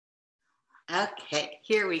Okay,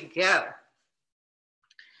 here we go.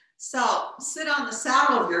 So sit on the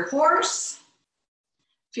saddle of your horse.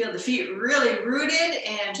 Feel the feet really rooted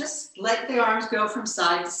and just let the arms go from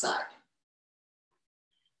side to side.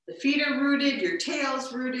 The feet are rooted, your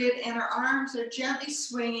tail's rooted, and our arms are gently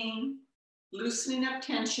swinging, loosening up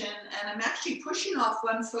tension. And I'm actually pushing off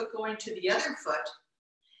one foot, going to the other foot.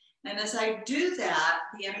 And as I do that,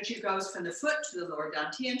 the energy goes from the foot to the lower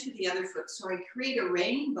dantian to the other foot. So I create a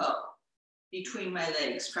rainbow between my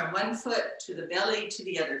legs, from one foot to the belly to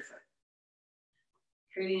the other foot.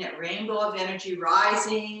 Creating that rainbow of energy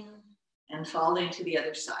rising and falling to the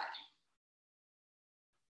other side.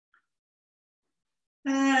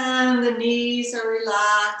 And the knees are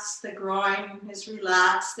relaxed, the groin is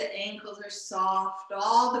relaxed, the ankles are soft,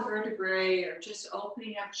 all the vertebrae are just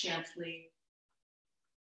opening up gently.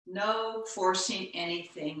 No forcing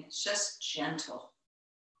anything, it's just gentle.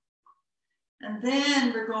 And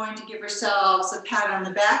then we're going to give ourselves a pat on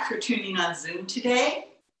the back for tuning on Zoom today.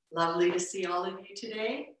 Lovely to see all of you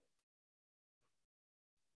today.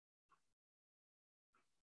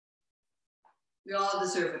 We all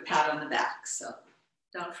deserve a pat on the back, so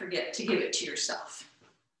don't forget to give it to yourself.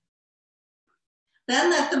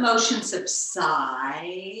 Then let the motion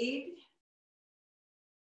subside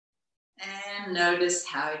and notice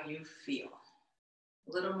how you feel.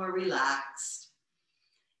 A little more relaxed.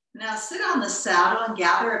 Now sit on the saddle and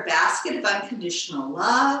gather a basket of unconditional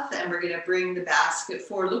love, and we're going to bring the basket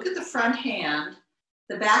forward. Look at the front hand.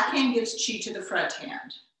 The back hand gives chi to the front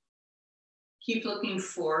hand. Keep looking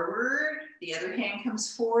forward. The other hand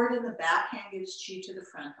comes forward and the back hand gives chi to the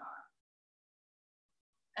front arm.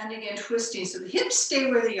 And again, twisting. So the hips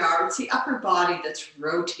stay where they are. It's the upper body that's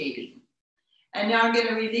rotating. And now I'm going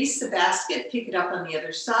to release the basket, pick it up on the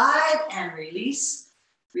other side and release.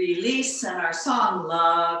 Release. And our song,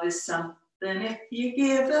 love is something if you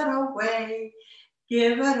give it away,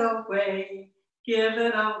 give it away, give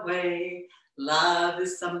it away. Love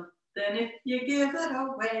is something if you give it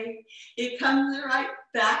away, it comes right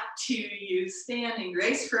back to you. Stand in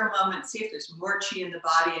grace for a moment, see if there's more chi in the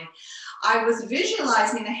body. And I was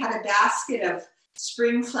visualizing, I had a basket of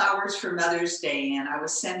spring flowers for Mother's Day, and I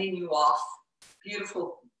was sending you off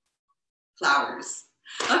beautiful flowers.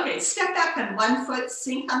 Okay, step back on one foot,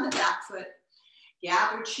 sink on the back foot,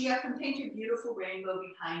 gather chi up and paint a beautiful rainbow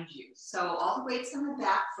behind you. So all the weight's on the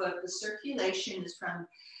back foot, the circulation is from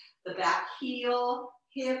the back heel,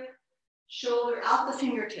 hip, shoulder, out the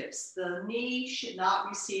fingertips. The knee should not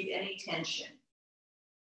receive any tension.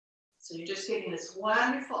 So you're just getting this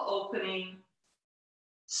wonderful opening,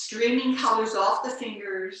 streaming colors off the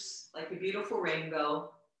fingers like a beautiful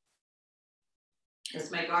rainbow. As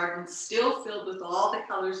my garden's still filled with all the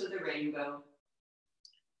colors of the rainbow.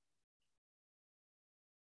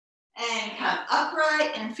 And come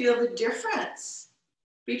upright and feel the difference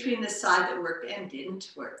between the side that worked and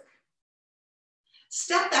didn't work.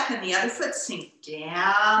 Step back on the other foot, sink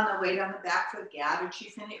down the weight on the back foot, gather chi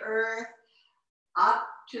from the earth, up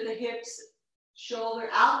to the hips, shoulder,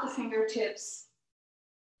 out the fingertips.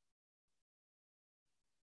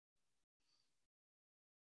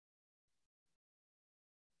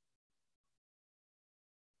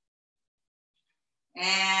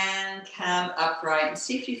 And come upright and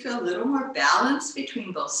see if you feel a little more balance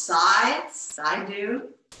between both sides. I do.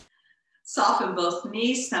 Soften both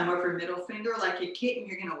knees, thumb over middle finger like a kitten.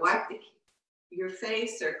 You're going to wipe your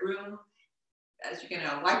face or groom, as you're going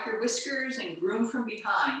to wipe your whiskers and groom from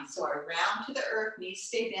behind. So I round to the earth, knees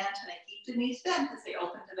stay bent, and I keep the knees bent as they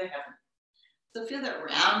open to the heaven. So feel that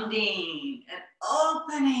rounding and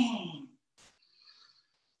opening.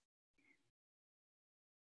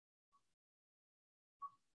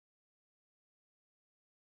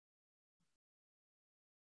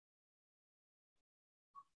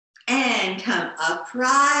 And come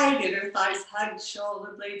upright, inner thighs hug,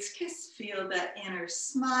 shoulder blades kiss. Feel that inner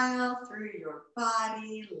smile through your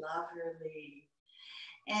body, loverly.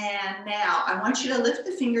 And now I want you to lift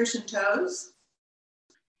the fingers and toes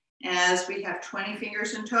as we have 20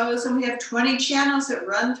 fingers and toes, and we have 20 channels that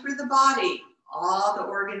run through the body, all the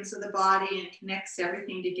organs of the body, and connects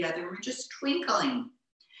everything together. We're just twinkling.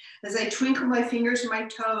 As I twinkle my fingers and my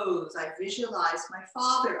toes, I visualize my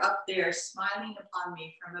Father up there smiling upon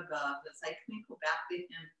me from above as I twinkle back to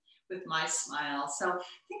him with my smile. So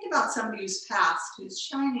think about somebody who's passed, who's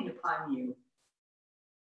shining upon you.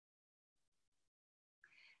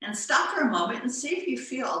 And stop for a moment and see if you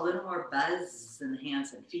feel a little more buzz in the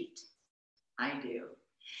hands and feet. I do.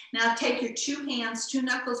 Now take your two hands, two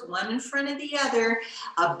knuckles, one in front of the other,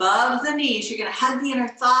 above the knees. You're going to hug the inner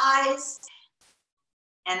thighs.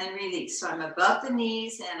 And then release. So I'm above the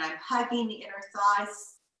knees and I'm hugging the inner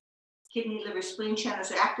thighs Kidney, liver, spleen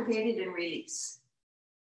channels are activated and release.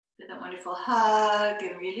 Feel that wonderful hug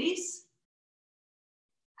and release.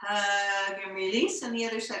 Hug and release. On the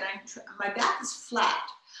other side, my back is flat.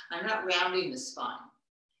 I'm not rounding the spine.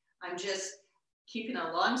 I'm just keeping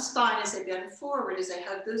a long spine as I bend forward, as I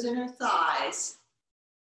hug those inner thighs,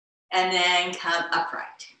 and then come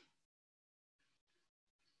upright.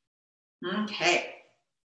 Okay.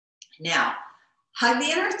 Now, hug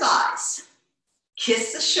the inner thighs.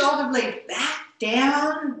 Kiss the shoulder blade back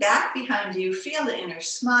down, back behind you. Feel the inner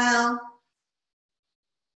smile.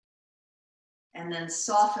 And then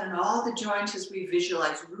soften all the joints as we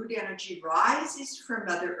visualize root energy rises from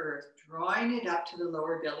Mother Earth, drawing it up to the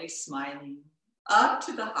lower belly, smiling. Up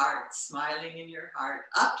to the heart, smiling in your heart.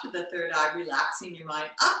 Up to the third eye, relaxing your mind.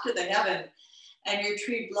 Up to the heaven. And your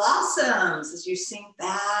tree blossoms as you sink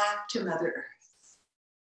back to Mother Earth.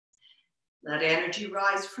 Let energy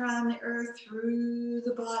rise from the earth through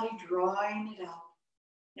the body, drawing it up.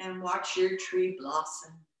 And watch your tree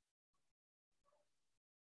blossom.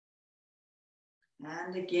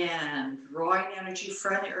 And again, drawing energy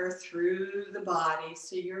from the earth through the body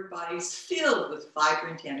so your body's filled with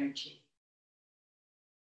vibrant energy.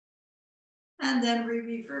 And then we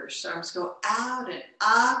reverse. Arms go out and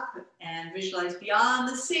up and visualize beyond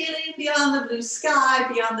the ceiling, beyond the blue sky,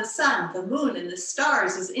 beyond the sun, the moon, and the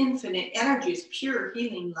stars as infinite energies, pure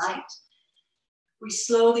healing light. We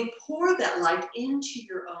slowly pour that light into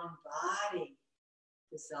your own body,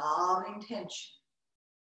 dissolving tension,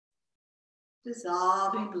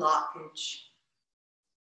 dissolving blockage,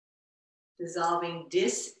 dissolving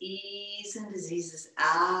dis-ease and diseases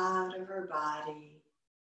out of our body.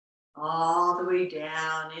 All the way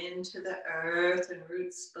down into the earth and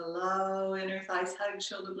roots below. Inner thighs hug,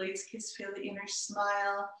 shoulder blades kiss, feel the inner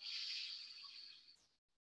smile.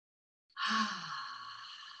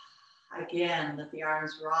 Again, let the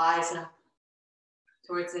arms rise up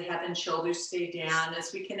towards the heaven, shoulders stay down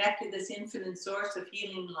as we connect to this infinite source of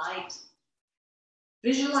healing light.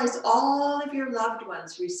 Visualize all of your loved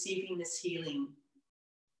ones receiving this healing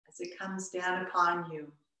as it comes down upon you.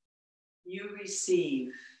 You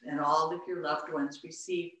receive, and all of your loved ones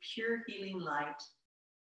receive pure healing light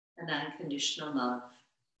and unconditional love.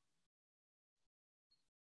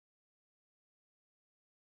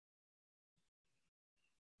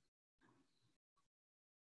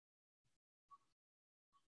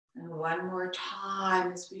 And one more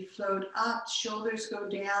time as we float up, shoulders go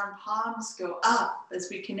down, palms go up, as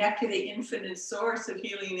we connect to the infinite source of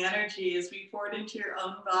healing energy, as we pour it into your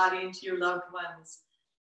own body, into your loved ones.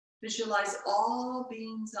 Visualize all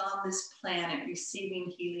beings on this planet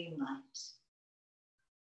receiving healing light,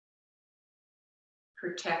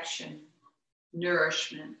 protection,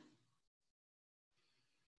 nourishment.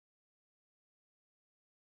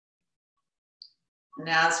 And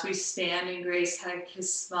as we stand in grace, hug,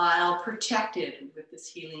 kiss, smile, protected with this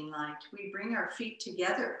healing light, we bring our feet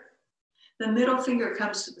together. The middle finger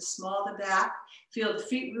comes to the small of the back. Feel the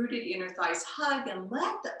feet rooted, inner thighs hug, and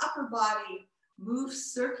let the upper body move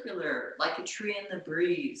circular like a tree in the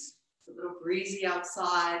breeze. It's a little breezy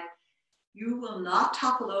outside. You will not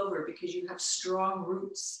topple over because you have strong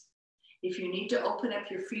roots. If you need to open up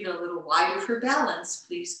your feet a little wider for balance,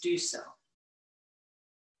 please do so.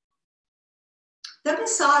 Then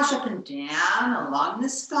massage up and down along the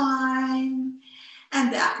spine and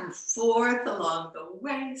back and forth along the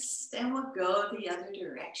waist. And we'll go the other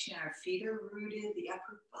direction. Our feet are rooted, the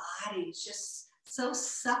upper body is just so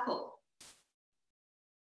supple.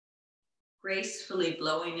 Gracefully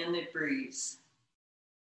blowing in the breeze.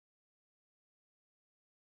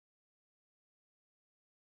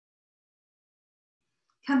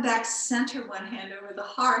 Come back, center one hand over the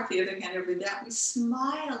heart, the other hand over that. We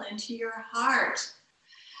smile into your heart.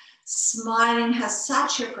 Smiling has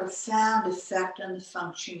such a profound effect on the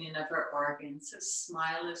functioning of our organs. So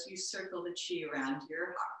smile as you circle the chi around your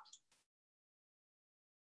heart.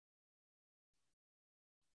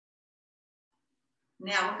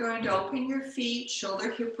 Now we're going to open your feet, shoulder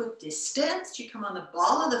hip width distance. You come on the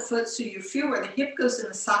ball of the foot so you feel where the hip goes in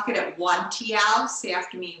the socket at one tiao. Say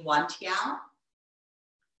after me, one tiao.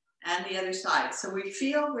 And the other side. So we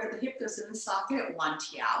feel where the hip goes in the socket at one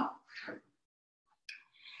tiao.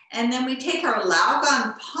 And then we take our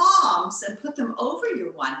Laogan palms and put them over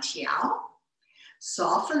your one tiao.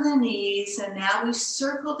 Soften the knees, and now we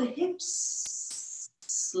circle the hips.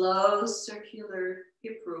 Slow circular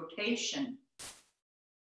hip rotation.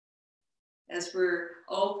 As we're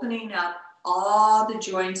opening up all the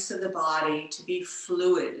joints of the body to be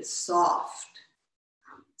fluid, soft.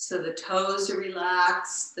 So the toes are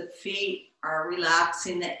relaxed, the feet are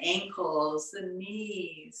relaxing, the ankles, the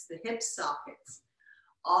knees, the hip sockets.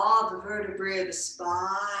 all the vertebrae of the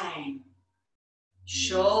spine,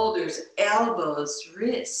 shoulders, elbows,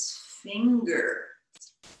 wrists, finger,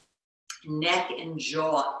 neck and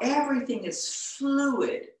jaw. Everything is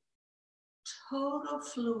fluid, total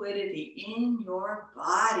fluidity in your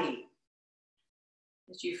body.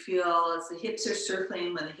 As you feel as the hips are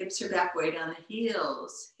circling, when the hips are back, weight on the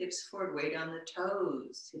heels, hips forward, weight on the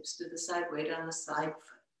toes, hips to the side, weight on the side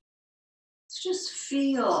foot. Let's just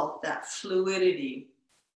feel that fluidity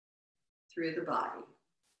through the body.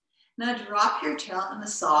 Now drop your tail and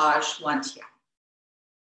massage one tail.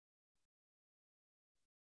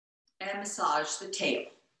 And massage the tail.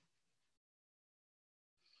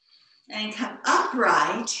 And come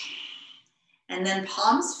upright. And then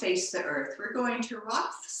palms face the earth. We're going to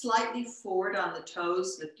rock slightly forward on the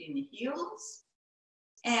toes, lifting the heels.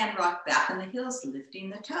 And rock back on the heels, lifting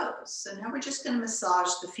the toes. So now we're just going to massage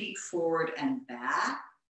the feet forward and back.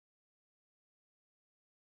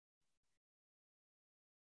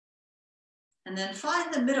 And then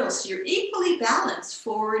find the middle so you're equally balanced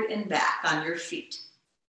forward and back on your feet.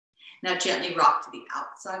 Now gently rock to the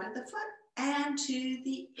outside of the foot and to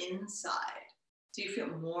the inside. So you feel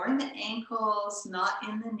more in the ankles, not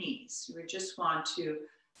in the knees. We just want to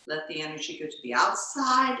let the energy go to the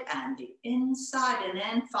outside and the inside, and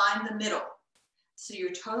then find the middle. So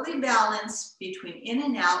you're totally balanced between in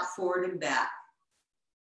and out, forward and back.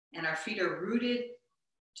 And our feet are rooted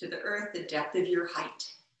to the earth, the depth of your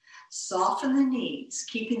height. Soften the knees,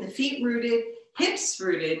 keeping the feet rooted, hips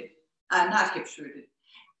rooted, not hips rooted,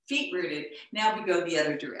 feet rooted. Now we go the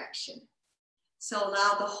other direction. So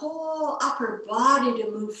allow the whole upper body to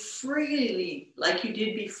move freely like you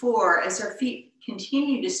did before as our feet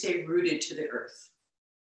continue to stay rooted to the earth.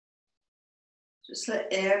 Just let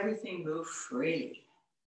everything move freely.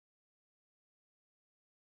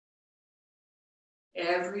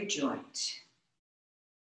 Every joint.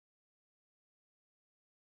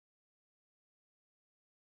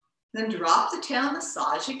 Then drop the tail,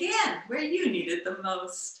 massage again, where you need it the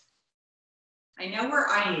most. I know where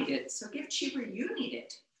I need it, so give chi where you need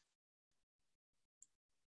it.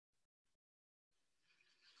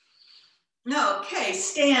 Okay,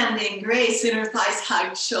 standing, grace, inner thighs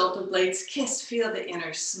hug, shoulder blades kiss, feel the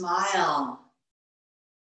inner smile.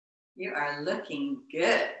 You are looking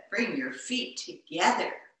good. Bring your feet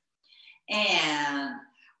together. And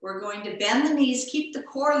we're going to bend the knees, keep the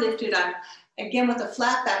core lifted. I'm, again, with a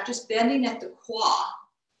flat back, just bending at the quad.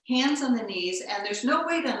 Hands on the knees, and there's no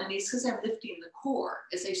weight on the knees because I'm lifting the core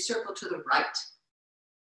as they circle to the right.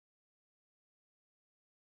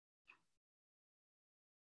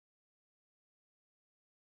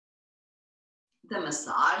 Then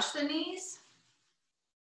massage the knees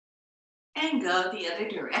and go the other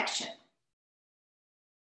direction.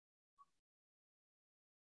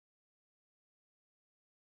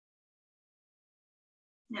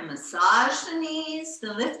 Now massage the knees,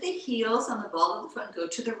 then lift the heels on the ball of the foot and go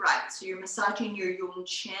to the right. So you're massaging your Yung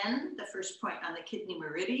Chin, the first point on the kidney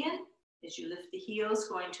meridian, as you lift the heels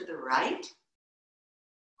going to the right.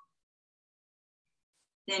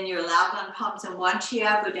 Then your Laogan palms and one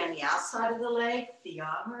chia go down the outside of the leg, the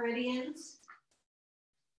Yang meridians.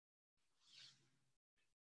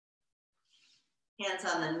 Hands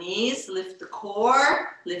on the knees, lift the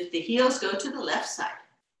core, lift the heels, go to the left side.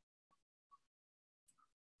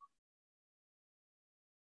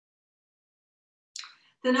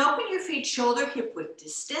 Then open your feet shoulder hip width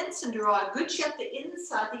distance and draw a good shape the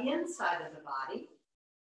inside of the body.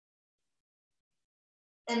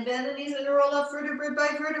 And bend the knees and roll up vertebrae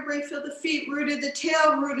by vertebrae. Feel the feet rooted, the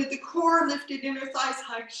tail rooted, the core lifted, inner thighs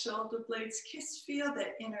hug, shoulder blades kiss. Feel the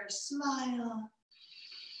inner smile.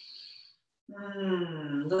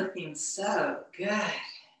 Looking so good.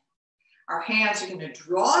 Our hands are going to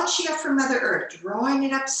draw chi up from Mother Earth, drawing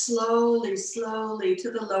it up slowly, slowly to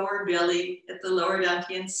the lower belly, at the lower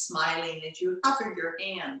dantian, smiling as you hover your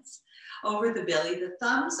hands over the belly. The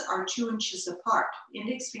thumbs are 2 inches apart,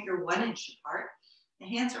 index finger 1 inch apart. The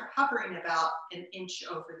hands are hovering about an inch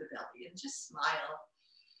over the belly, and just smile.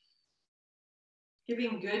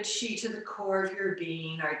 Giving good chi to the core of your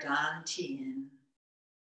being, our dantian.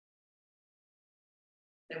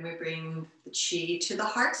 Then we bring the chi to the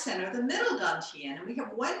heart center, the middle dantian, and we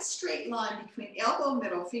have one straight line between elbow,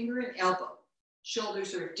 middle finger, and elbow.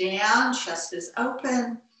 Shoulders are down, chest is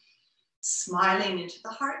open, smiling into the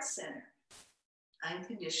heart center.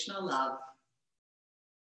 Unconditional love.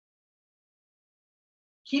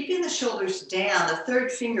 Keeping the shoulders down, the third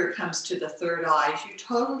finger comes to the third eye as you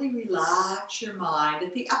totally relax your mind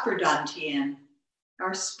at the upper dantian,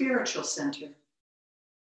 our spiritual center.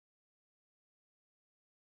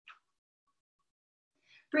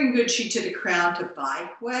 Bring good chi to the crown to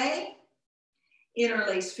bike way.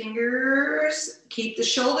 Interlace fingers. Keep the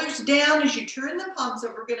shoulders down as you turn the palms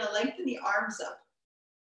up. We're going to lengthen the arms up.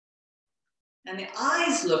 And the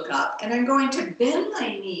eyes look up. And I'm going to bend my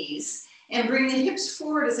knees and bring the hips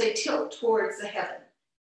forward as I tilt towards the heaven.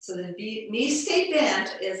 So the knees stay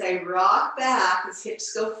bent as I rock back as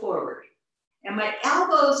hips go forward. And my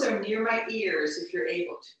elbows are near my ears if you're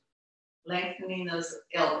able to. Lengthening those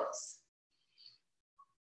elbows.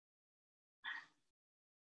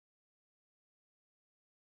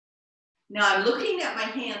 Now I'm looking at my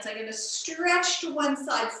hands. I'm going to stretch to one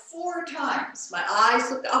side 4 times. My eyes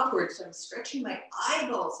look upwards, so I'm stretching my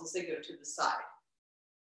eyeballs as they go to the side.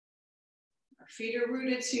 Our feet are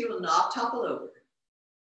rooted so you will not topple over.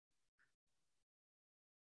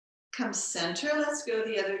 Come center, let's go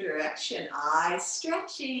the other direction. Eyes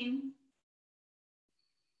stretching.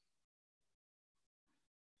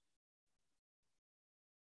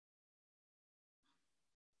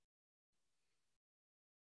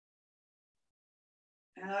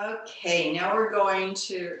 Okay, now we're going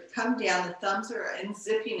to come down. The thumbs are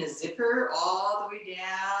unzipping a zipper all the way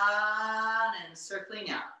down and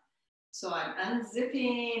circling out. So I'm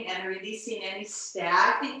unzipping and releasing any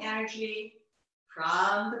stagnant energy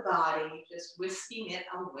from the body, just whisking it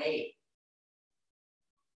away.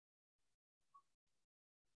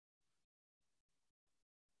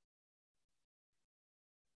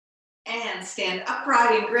 And stand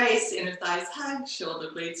upright in grace, inner thighs hug, shoulder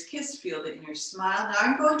blades kiss, feel the inner smile. Now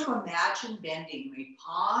I'm going to imagine bending my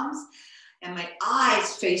palms and my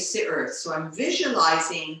eyes face the earth. So I'm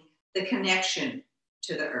visualizing the connection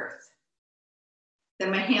to the earth.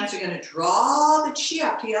 Then my hands are going to draw the chi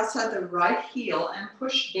up to the outside the right heel and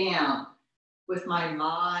push down with my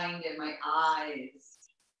mind and my eyes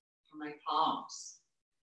and my palms.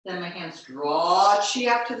 Then my hands draw chi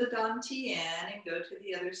up to the dantian and go to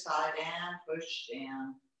the other side and push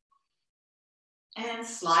down. And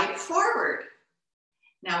slide forward.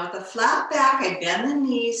 Now with a flat back, I bend the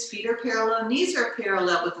knees, feet are parallel, knees are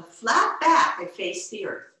parallel. With a flat back, I face the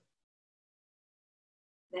earth.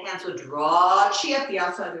 The hands will draw chi up the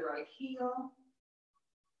outside of the right heel.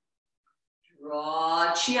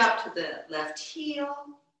 Draw chi up to the left heel.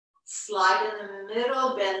 Slide in the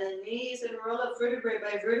middle, bend the knees, and roll up vertebrae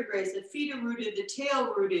by vertebrae. As the feet are rooted, the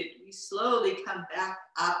tail rooted. We slowly come back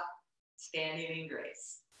up, standing in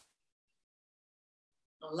grace.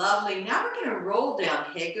 Lovely. Now we're going to roll down.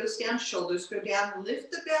 Head goes down, shoulders go down.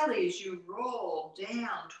 Lift the belly as you roll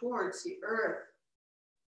down towards the earth.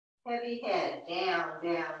 Heavy head, down,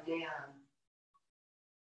 down, down.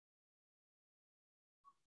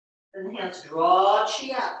 Then the hands draw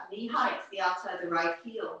chi up, knee height, the outside of the right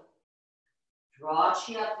heel. Draw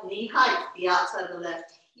chi up, knee height, the outside of the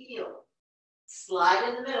left heel. Slide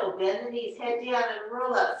in the middle, bend the knees, head down and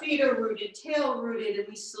roll up. Feet are rooted, tail rooted, and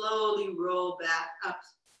we slowly roll back up,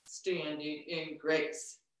 standing in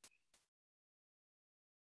grace.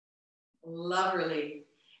 Lovely.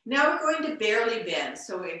 Now we're going to barely bend.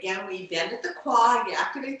 So again, we bend at the quad, we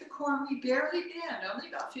activate the core, and we barely bend, only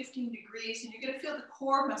about 15 degrees, and you're going to feel the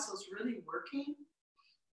core muscles really working.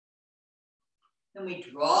 Then we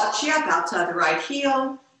draw chi up outside the right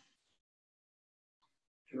heel.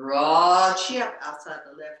 Draw chi up outside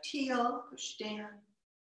the left heel, push down.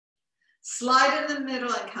 Slide in the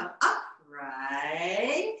middle and come up,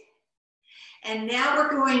 right. And now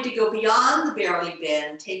we're going to go beyond the barely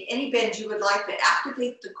bend. Take any bend you would like, but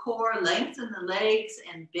activate the core, lengthen the legs,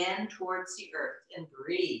 and bend towards the earth, and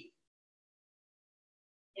breathe.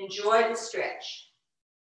 Enjoy the stretch.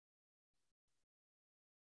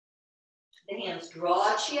 The hands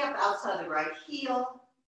draw chi up outside the right heel.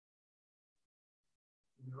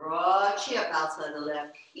 Draw chi up outside the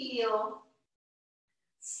left heel.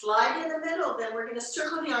 Slide in the middle, then we're going to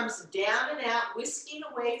circle the arms down and out, whisking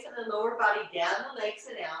away from the lower body, down the legs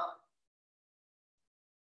and out.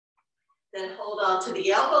 Then hold on to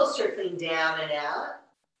the elbows, circling down and out.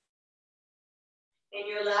 And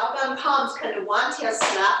your lao bum palms kind of one tail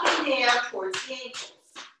slapping down towards the ankles.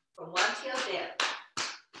 From one tail down.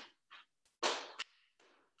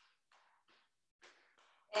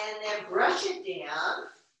 And then brush it down.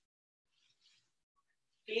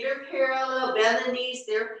 Feet are parallel, bend the knees,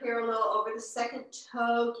 they're parallel over the second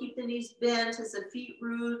toe. Keep the knees bent as the feet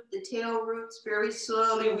root, the tail roots very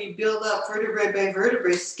slowly. We build up vertebrae by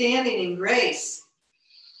vertebrae, standing in grace.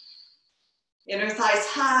 Inner thighs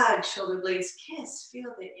hug, shoulder blades kiss.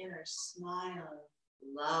 Feel the inner smile.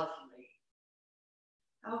 Lovely.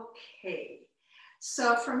 Okay.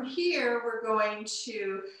 So from here, we're going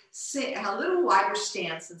to sit a little wider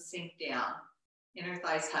stance and sink down. Inner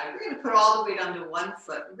thighs high. We're going to put all the weight onto one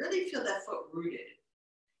foot and really feel that foot rooted.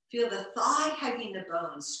 Feel the thigh hugging the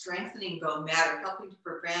bones, strengthening bone matter, helping to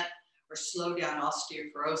prevent or slow down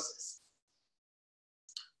osteoporosis.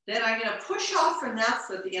 Then I'm going to push off from that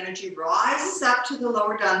foot. The energy rises up to the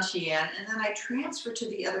lower dantian, and then I transfer to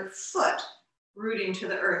the other foot, rooting to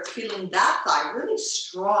the earth, feeling that thigh really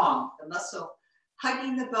strong, the muscle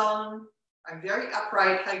hugging the bone. I'm very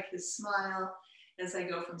upright, hug his smile as I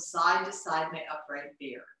go from side to side, my upright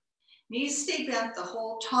bear. Knees stay bent the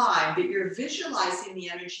whole time, but you're visualizing the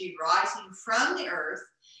energy rising from the earth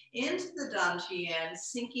into the dantian,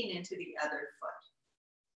 sinking into the other foot.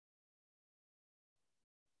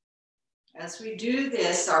 As we do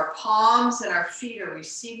this, our palms and our feet are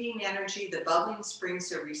receiving energy. The bubbling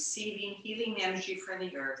springs are receiving healing energy from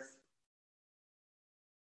the earth.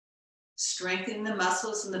 Strengthening the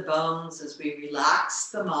muscles and the bones as we relax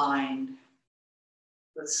the mind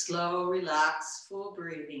with slow, relaxed, full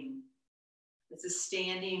breathing. It's a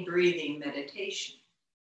standing breathing meditation.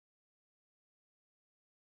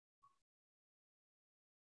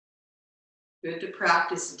 Good to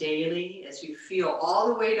practice daily as you feel all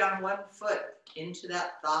the weight on one foot into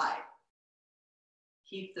that thigh.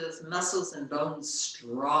 Keep those muscles and bones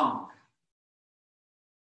strong.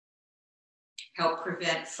 Help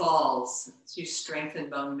prevent falls as you strengthen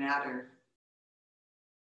bone matter.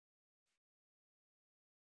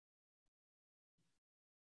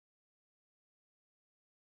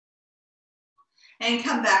 And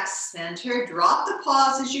come back center. Drop the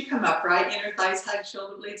paws as you come up, right? Inner thighs hug,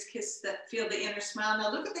 shoulder blades kiss, that feel the inner smile.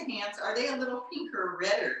 Now look at the hands. Are they a little pinker or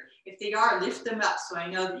redder? If they are, lift them up so I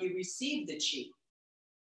know that you received the chi.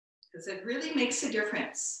 Because it really makes a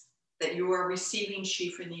difference that you are receiving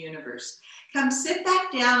chi from the universe. Come sit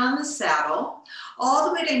back down on the saddle. All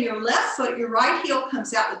the way down your left foot, your right heel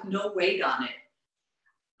comes out with no weight on it.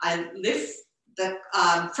 I lift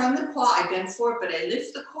from the quad, I bend forward, but I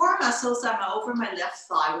lift the core muscles. I'm over my left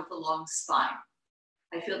thigh with a long spine.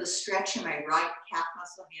 I feel the stretch in my right calf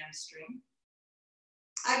muscle hamstring.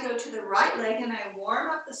 I go to the right leg and I warm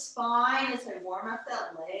up the spine. As I warm up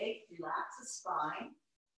that leg, relax the spine.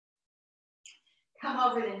 Come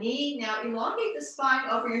over the knee. Now elongate the spine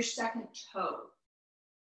over your second toe.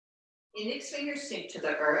 Index finger sink to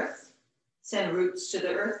the earth. Send roots to the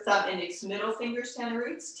earth, thumb, index, middle finger, send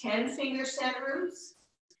roots, 10 finger send roots.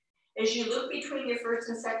 As you look between your first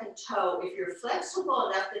and second toe, if you're flexible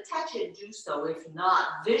enough to touch it, do so. If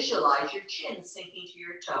not, visualize your chin sinking to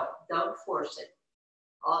your toe. Don't force it.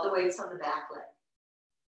 All the weight's on the back leg.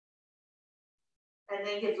 And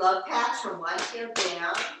then give love pats from one heel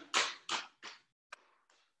down.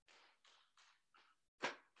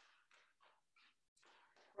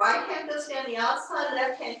 Right hand goes down the outside,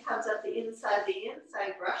 left hand comes up the inside,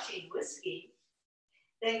 brushing, whisking.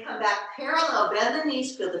 Then come back parallel, bend the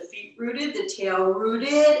knees, feel the feet rooted, the tail rooted,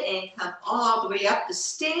 and come all the way up to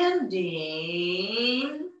standing.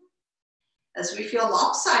 As we feel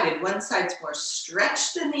lopsided, one side's more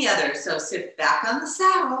stretched than the other. So sit back on the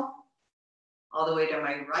saddle, all the way to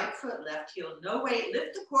my right foot, left heel, no weight.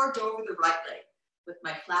 Lift the core, go over the right leg with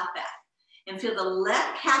my flat back. And feel the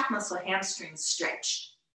left calf muscle hamstring stretched.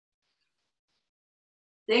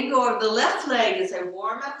 Then go over the left leg as I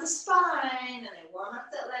warm up the spine and I warm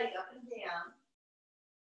up that leg up and down.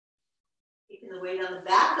 Keeping the weight on the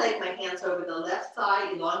back leg, my hands over the left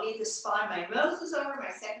thigh, elongate the spine, my nose is over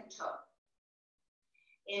my second toe.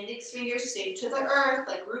 Index finger sink to the earth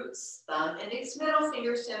like roots. Thumb, index, middle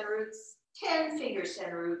finger send roots, 10 finger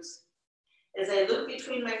send roots. As I look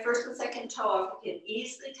between my first and second toe, if I can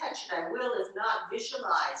easily touch it, I will. If not,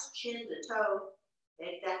 visualize chin to toe.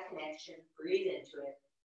 Make that connection, breathe into it.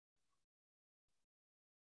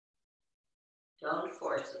 Don't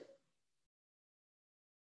force it.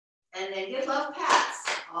 And then give love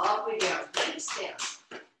pats all the way down, hips down.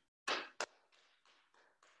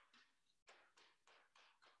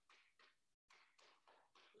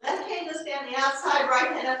 Left hand goes down the outside,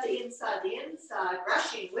 right hand up the inside,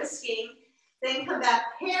 brushing, whisking. Then come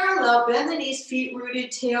back parallel, bend the knees, feet rooted,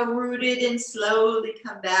 tail rooted, and slowly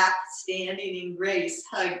come back, standing in grace,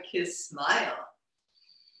 hug, kiss, smile.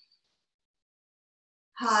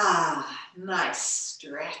 Ah, nice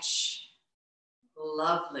stretch.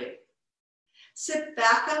 Lovely. Sit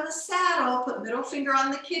back on the saddle, put middle finger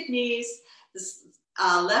on the kidneys, this,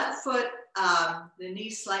 left foot, the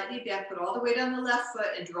knees slightly bent, put all the weight on the left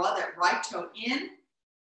foot and draw that right toe in.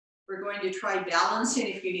 We're going to try balancing.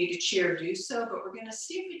 If you need a chair, do so, but we're going to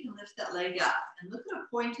see if we can lift that leg up and look at a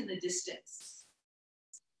point in the distance.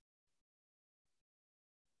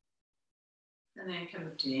 And then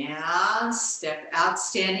come down, step out,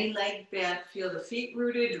 standing leg bent, feel the feet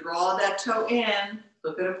rooted, draw that toe in,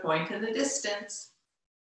 look at a point in the distance.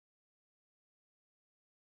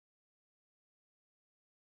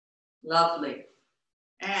 Lovely.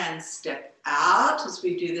 And step out as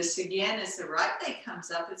we do this again. As the right leg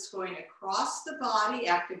comes up, it's going across the body,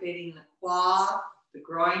 activating the quad, the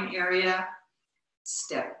groin area.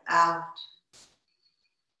 Step out.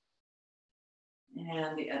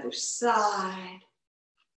 And the other side.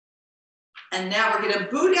 And now we're going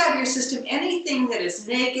to boot out of your system anything that is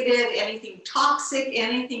negative, anything toxic,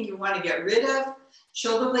 anything you want to get rid of.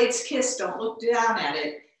 Shoulder blades kiss, don't look down at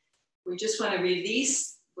it. We just want to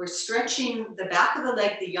release. We're stretching the back of the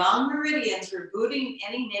leg, the yang meridians. We're booting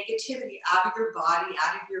any negativity out of your body,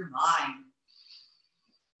 out of your mind.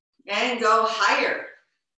 And go higher.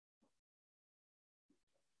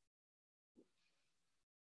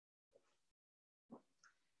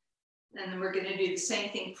 And then we're going to do the same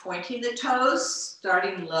thing, pointing the toes,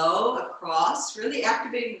 starting low across, really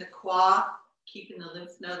activating the quad, keeping the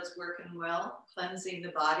lymph nodes working well, cleansing the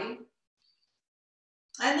body.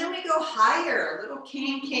 And then we go higher, a little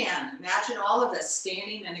can-can. Imagine all of us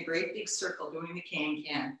standing in a great big circle doing the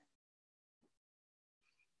can-can.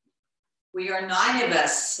 We are 9 of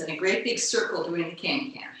us in a great big circle doing the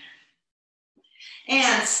can-can.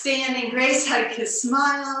 And standing, grace, hug, kiss,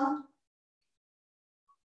 smile.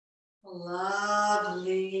 Lovely.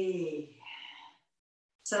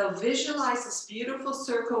 So visualize this beautiful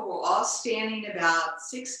circle. We're all standing about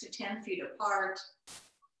 6 to 10 feet apart.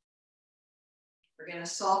 We're going to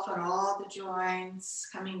soften all the joints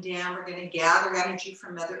coming down. We're going to gather energy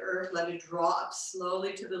from Mother Earth. Let it draw up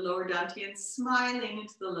slowly to the lower dantian, smiling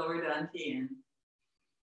into the lower dantian.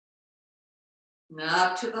 And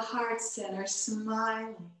up to the heart center,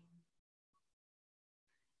 smiling.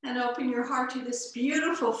 And open your heart to this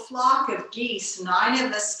beautiful flock of geese, 9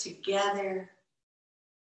 of us together.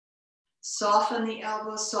 Soften the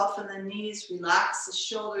elbows, soften the knees, relax the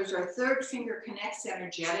shoulders. Our third finger connects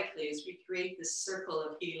energetically as we create this circle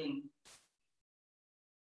of healing.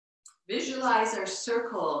 Visualize our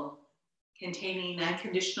circle containing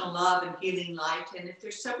unconditional love and healing light. And if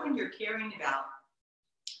there's someone you're caring about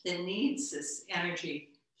that needs this energy,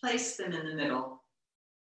 place them in the middle.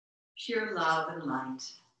 Pure love and light.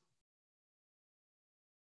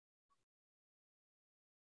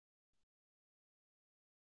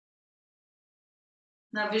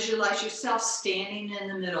 Now visualize yourself standing in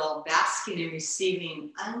the middle, basking and receiving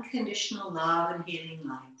unconditional love and healing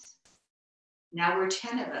light. Now we're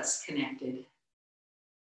 10 of us connected.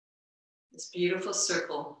 This beautiful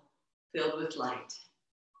circle filled with light.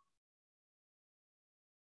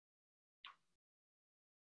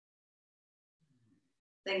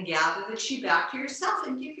 Then gather the chi back to yourself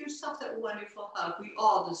and give yourself that wonderful hug. We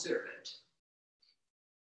all deserve it.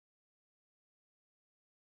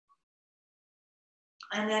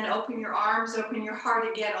 And then open your arms, open your heart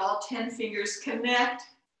again. All 10 fingers connect.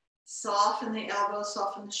 Soften the elbows,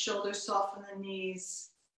 soften the shoulders, soften the knees.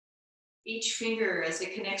 Each finger, as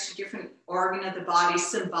it connects to a different organ of the body,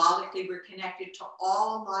 symbolically we're connected to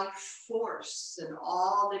all life force and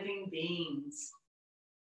all living beings.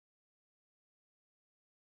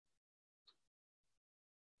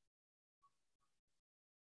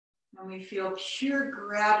 And we feel pure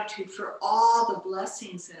gratitude for all the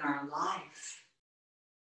blessings in our life.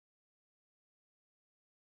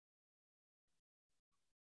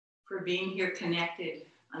 For being here connected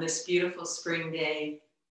on this beautiful spring day.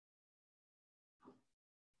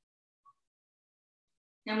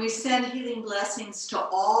 And we send healing blessings to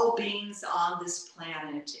all beings on this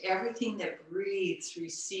planet. Everything that breathes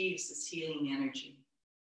receives this healing energy.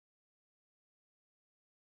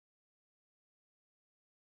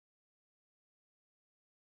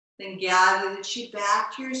 Then gather the chi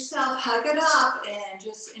back to yourself, hug it up, and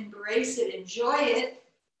just embrace it, enjoy it.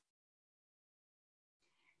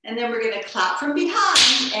 And then we're going to clap from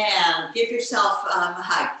behind and give yourself a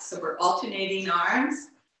hug. So we're alternating arms,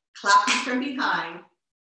 clapping from behind.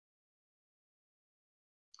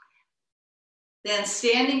 Then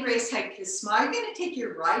standing grace hug kiss smile. You're going to take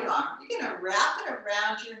your right arm. You're going to wrap it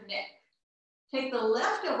around your neck. Take the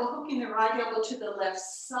left elbow, hooking the right elbow to the left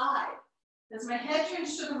side. As my head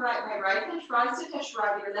turns to the right, my right hand tries to touch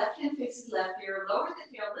right ear, left hand faces left ear, lower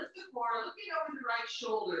the tail, lift the core, looking over the right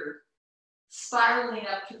shoulder. Spiraling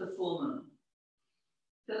up to the full moon.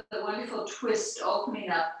 Feel the wonderful twist opening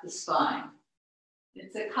up the spine.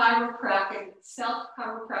 It's a chiropractic,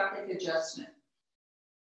 self-chiropractic adjustment.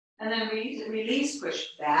 And then release, push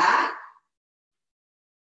back.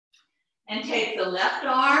 And take the left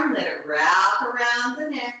arm, let it wrap around the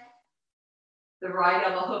neck. The right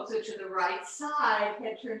elbow hooks it to the right side.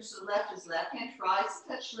 Head turns to the left as left hand tries to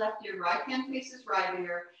touch left ear. Right hand faces right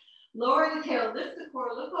ear. Lower the tail, lift the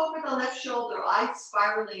core, look over the left shoulder, eyes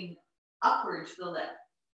spiraling upward to the left,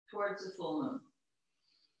 towards the full moon.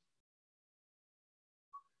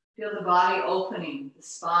 Feel the body opening, the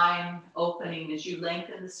spine opening as you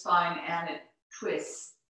lengthen the spine and it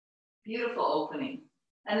twists. Beautiful opening.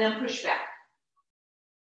 And then push back.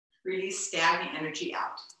 Release stagnant energy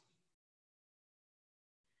out.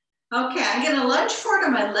 Okay, I'm going to lunge forward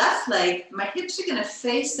on my left leg. My hips are going to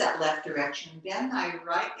face that left direction. Bend my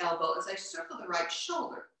right elbow as I circle the right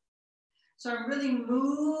shoulder. So I'm really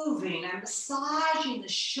moving. I'm massaging the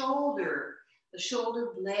shoulder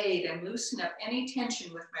blade. I'm loosening up any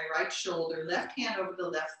tension with my right shoulder, left hand over the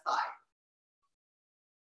left thigh.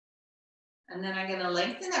 And then I'm going to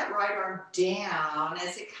lengthen that right arm down.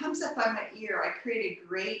 As it comes up by my ear, I create a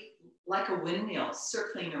great, like a windmill,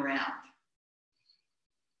 circling around.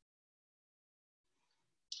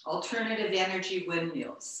 Alternative energy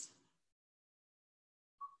windmills.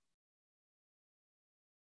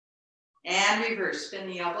 And reverse, spin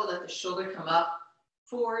the elbow, let the shoulder come up,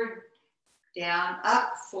 forward, down,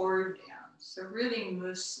 up, forward, down. So really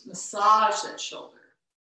massage that shoulder.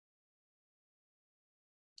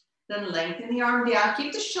 Then lengthen the arm down,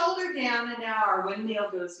 keep the shoulder down, and now our windmill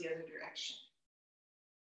goes the other direction.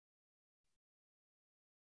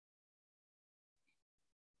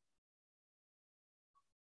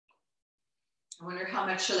 I wonder how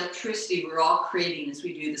much electricity we're all creating as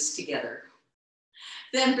we do this together.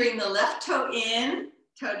 Then bring the left toe in,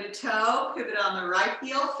 toe to toe, pivot on the right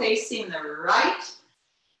heel, facing the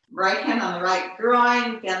right hand on the right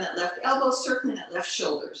groin, bend that left elbow, circling that left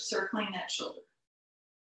shoulder, circling that shoulder.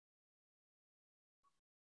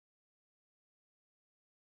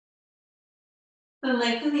 Then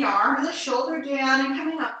lengthen the arm and the shoulder down and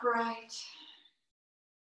coming upright.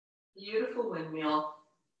 Beautiful windmill.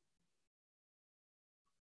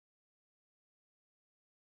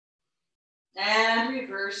 And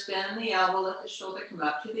reverse, bend the elbow, let the shoulder come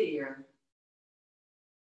up to the ear.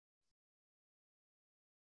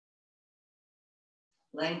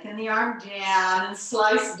 Lengthen the arm down and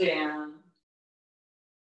slice down.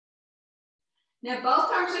 Now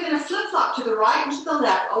both arms are going to flip-flop to the right and to the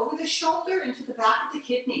left, over the shoulder and to the back of the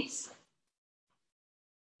kidneys.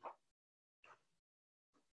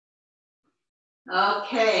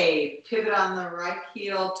 Okay, pivot on the right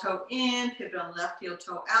heel, toe in, pivot on the left heel,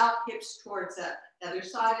 toe out, hips towards that other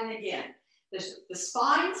side. And again, the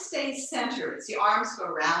spine stays centered as the arms go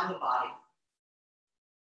around the body.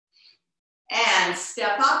 And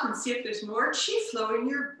step up and see if there's more chi flow in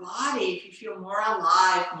your body, if you feel more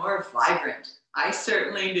alive, more vibrant. I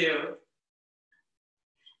certainly do.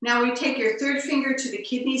 Now we take your third finger to the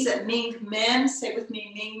kidneys at Ming Men. Say with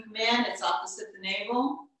me, Ming Men. It's opposite the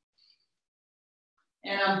navel.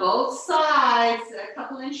 And on both sides, a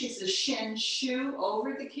couple inches of Shen Shu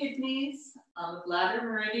over the kidneys on the bladder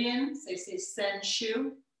meridian. Say Sen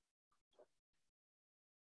Shu.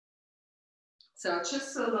 So it's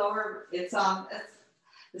just the lower, it's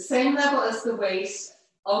the same level as the waist,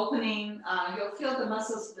 opening. You'll feel the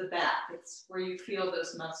muscles of the back. It's where you feel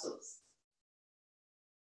those muscles.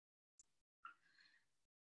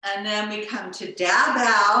 And then we come to Da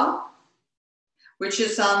Bao, which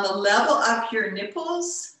is on the level of your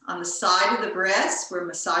nipples, on the side of the breast. We're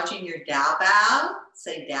massaging your Da Bao.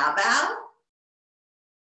 Say Da Bao.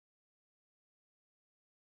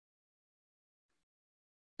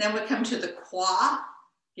 Then we come to the Kwa,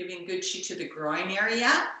 giving good chi to the groin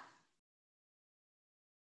area.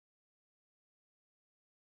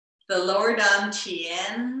 The lower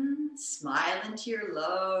dantian, smile into your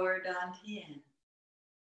lower dantian.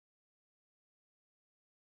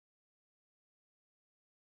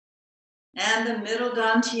 And the middle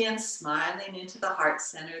dantian, smiling into the heart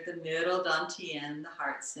center, the middle dantian, the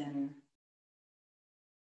heart center.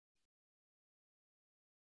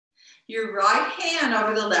 Your right hand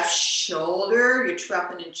over the left shoulder, your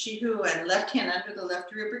Chuapan and Chihu, and left hand under the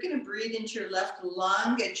left rib. We're going to breathe into your left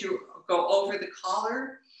lung as you go over the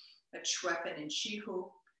collar, a Chuapan and Chihu.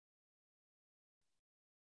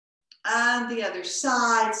 And the other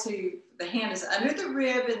side, so the hand is under the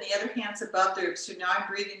rib and the other hand's above the rib. So now I'm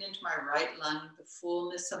breathing into my right lung, the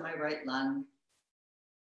fullness of my right lung.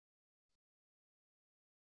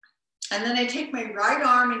 And then I take my right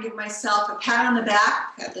arm and give myself a pat on the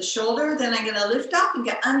back at the shoulder. Then I'm going to lift up and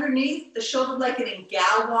get underneath the shoulder blade in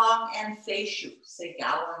Gawang and Fei Shu. Say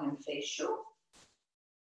Gawang and Fei Shu.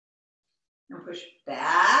 And push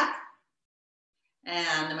back.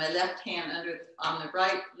 And my left hand on the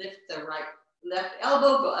right, lift the left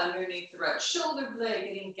elbow, go underneath the right shoulder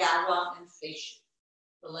blade, getting Gawang and Fei Shu.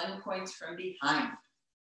 The lung points from behind.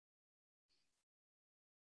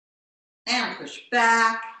 And push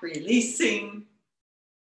back, releasing.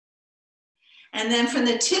 And then from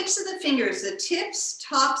the tips of the fingers, the tips,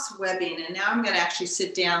 tops, webbing. And now I'm going to actually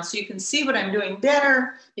sit down so you can see what I'm doing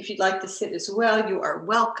better. If you'd like to sit as well, you are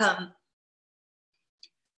welcome.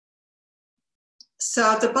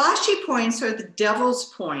 So the Bashi points are the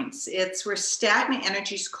devil's points. It's where stagnant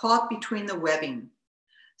energy is caught between the webbing.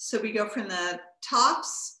 So we go from the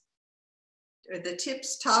tops, or the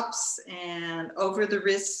tips, tops, and over the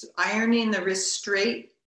wrists, ironing the wrists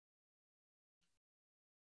straight.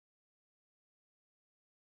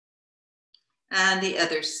 And the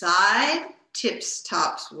other side, tips,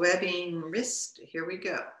 tops, webbing, wrist. Here we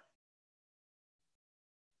go.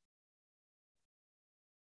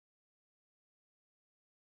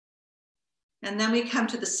 And then we come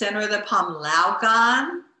to the center of the palm,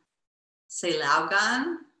 Laogan. Say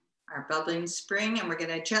Laogan, our bubbling spring. And we're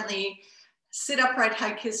going to gently sit upright,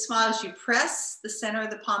 high kiss, smile as you press the center of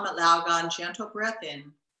the palm at Laogan. Gentle breath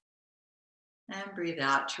in. And breathe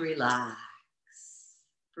out to relax.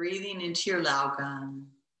 Breathing into your Laogan.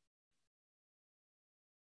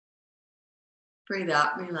 Breathe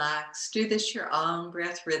out, relax. Do this your own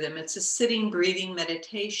breath rhythm. It's a sitting, breathing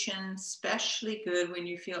meditation, especially good when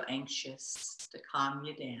you feel anxious, to calm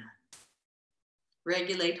you down.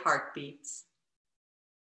 Regulate heartbeats.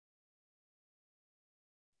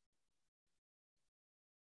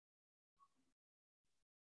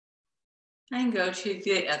 And go to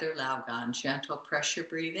the other Laogan. Gentle pressure,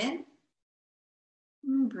 breathe in.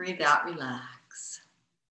 And breathe out, relax.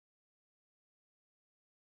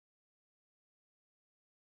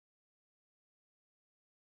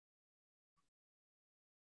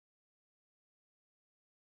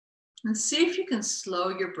 And see if you can slow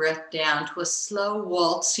your breath down to a slow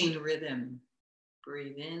waltzing rhythm.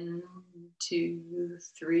 Breathe in, 2,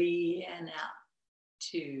 3, and out.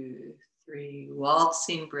 2, 3,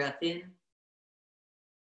 waltzing breath in.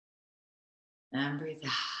 And breathe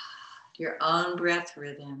out. Your own breath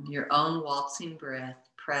rhythm, your own waltzing breath.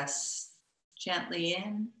 Press gently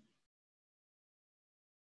in.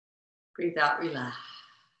 Breathe out, relax.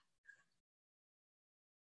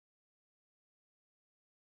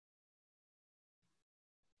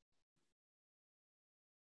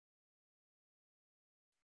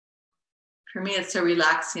 For me, it's so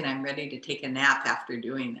relaxing, I'm ready to take a nap after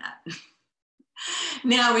doing that.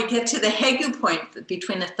 Now we get to the Hegu point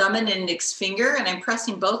between the thumb and index finger, and I'm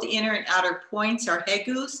pressing both inner and outer points, our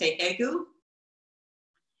Hegu, say Hegu.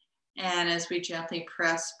 And as we gently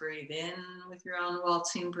press, breathe in with your own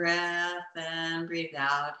waltzing breath and breathe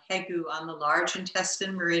out. Hegu on the large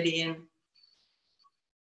intestine meridian.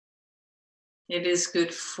 It is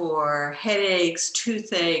good for headaches,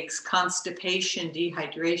 toothaches, constipation,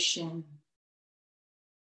 dehydration.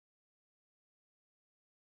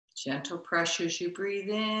 Gentle pressure as you breathe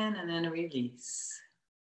in and then a release.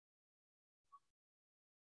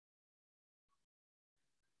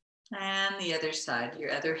 And the other side,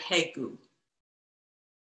 your other Hegu.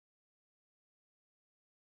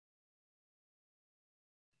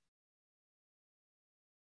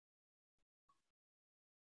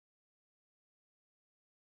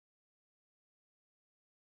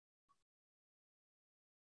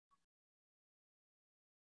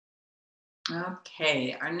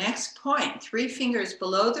 Okay, our next point, 3 fingers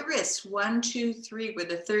below the wrist, 1, 2, 3, where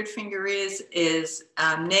the third finger is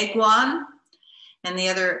Neguan, and the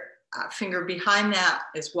other finger behind that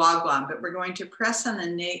is Wagwan, but we're going to press on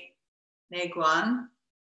the Neguan.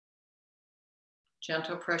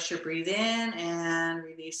 Gentle pressure, breathe in and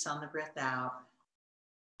release on the breath out.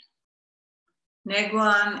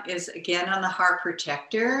 Neguan is again on the heart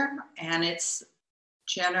protector, and it's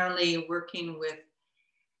generally working with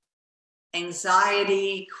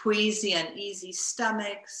anxiety, queasy, uneasy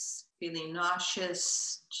stomachs, feeling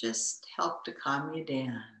nauseous. Just help to calm you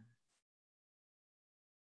down.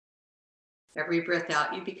 Every breath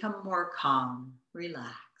out, you become more calm,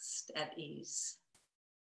 relaxed, at ease.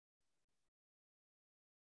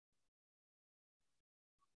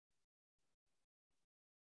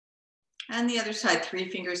 And the other side, 3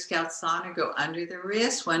 finger Scout Sauna, go under the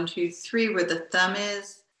wrist, 1, 2, 3, where the thumb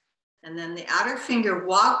is. And then the outer finger,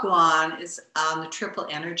 Wagwan, is on the triple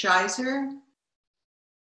energizer.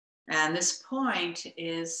 And this point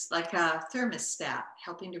is like a thermostat,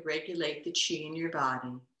 helping to regulate the chi in your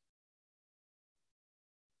body.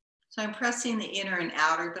 So I'm pressing the inner and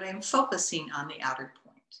outer, but I'm focusing on the outer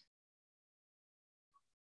point.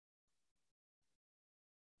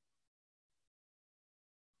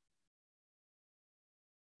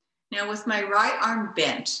 Now with my right arm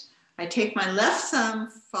bent, I take my left thumb,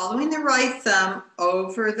 following the right thumb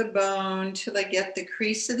over the bone till I get the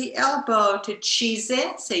crease of the elbow to chize.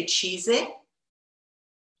 Say chize.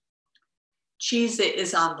 Chi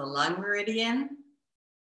is on the lung meridian.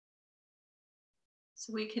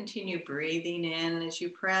 So we continue breathing in as you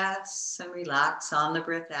press and relax on the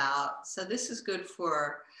breath out. So this is good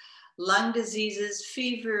for lung diseases,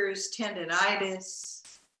 fevers, tendinitis.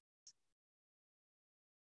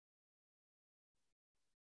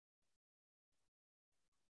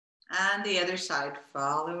 And the other side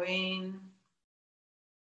following.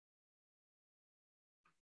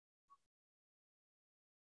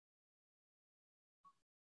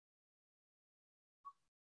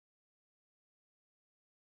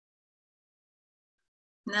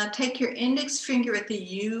 Now take your index finger at the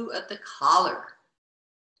U of the collar.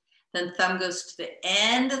 Then thumb goes to the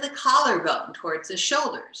end of the collarbone towards the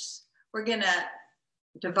shoulders. We're gonna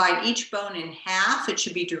divide each bone in half. It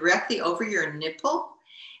should be directly over your nipple.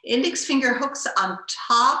 Index finger hooks on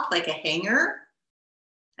top like a hanger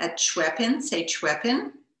at Chwepin, say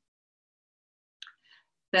Chwepin.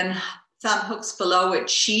 Then thumb hooks below at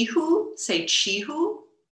Chihu, say Chihu.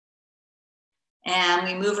 And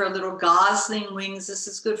we move our little gosling wings. This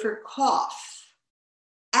is good for cough,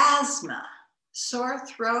 asthma, sore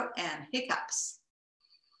throat, and hiccups.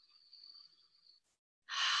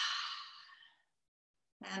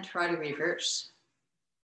 And try to reverse.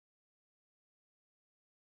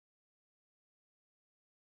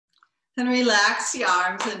 Then relax the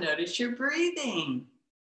arms and notice your breathing.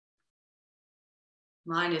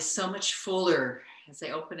 Mine is so much fuller as I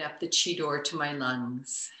open up the chi door to my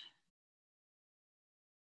lungs.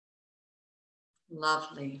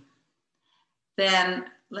 Lovely. Then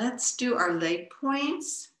let's do our leg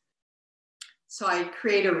points. So I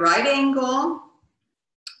create a right angle.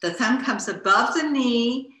 The thumb comes above the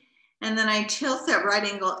knee, and then I tilt that right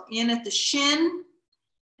angle in at the shin,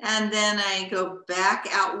 and then I go back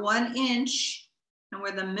out 1 inch, and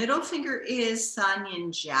where the middle finger is, San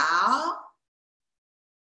Yin Jiao.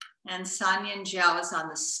 And San Yin Jiao is on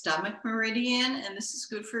the stomach meridian, and this is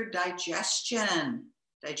good for digestion,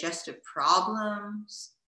 digestive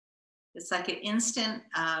problems. It's like an instant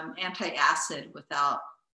antacid without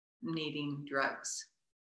needing drugs.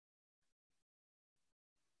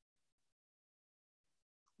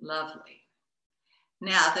 Lovely.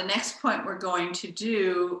 Now, the next point we're going to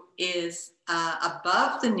do is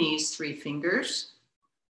above the knees, 3 fingers.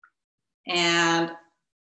 And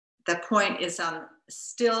the point is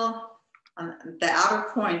still on the outer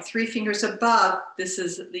point, 3 fingers above. This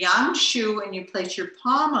is the yang shu, and you place your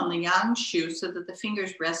palm on the yang shu so that the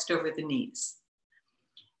fingers rest over the knees.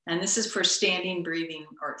 And this is for standing breathing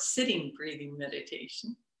or sitting breathing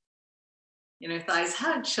meditation. Inner thighs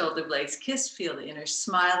hug, shoulder blades kiss, feel the inner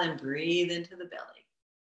smile, and breathe into the belly.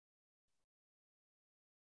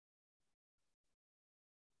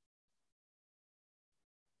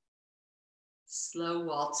 Slow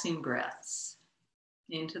waltzing breaths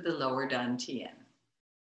into the lower dantian.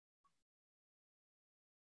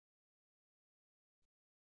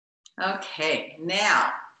 Okay,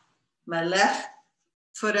 now my left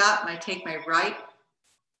foot up, I take my right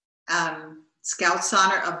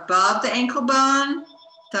Scoutsana above the ankle bone.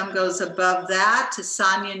 Thumb goes above that to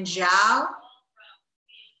San Yin Jiao.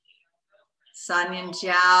 San Yin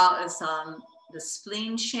Jiao is on the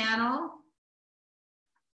spleen channel,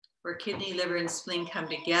 where kidney, liver, and spleen come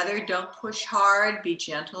together. Don't push hard, be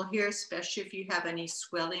gentle here, especially if you have any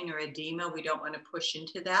swelling or edema. We don't want to push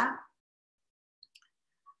into that.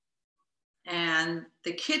 And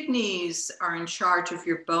the kidneys are in charge of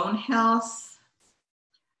your bone health.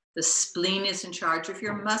 The spleen is in charge of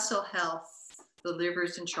your muscle health. The liver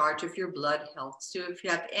is in charge of your blood health. So if you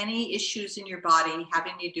have any issues in your body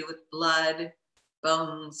having to do with blood,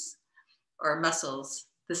 bones, or muscles,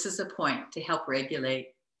 this is a point to help regulate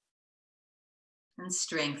and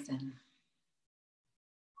strengthen.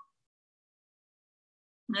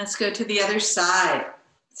 Let's go to the other side.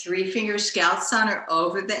 3 finger Scoutsana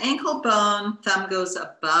over the ankle bone. Thumb goes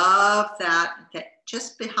above that,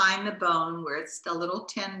 just behind the bone where it's a little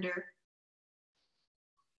tender.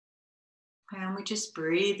 And we just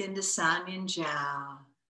breathe into San Yin Jiao,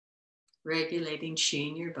 regulating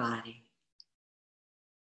qi in your body.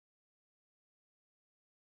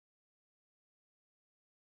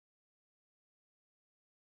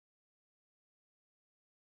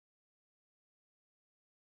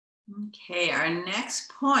 Okay, our next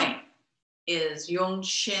point is Yong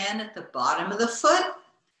Shen at the bottom of the foot.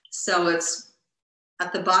 So it's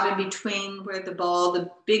at the bottom between where the ball, the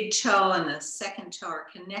big toe and the second toe are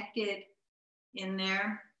connected in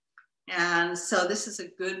there. And so this is a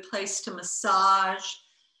good place to massage.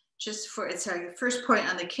 It's our first point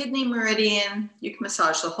on the kidney meridian. You can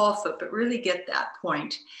massage the whole foot, but really get that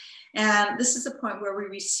point. And this is the point where we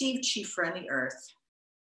receive qi from the earth.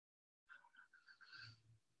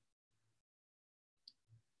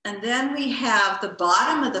 And then we have the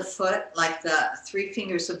bottom of the foot, like the 3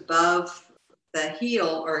 fingers above the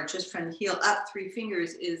heel, or just from the heel up 3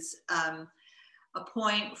 fingers, is a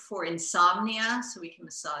point for insomnia. So we can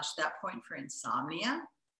massage that point for insomnia.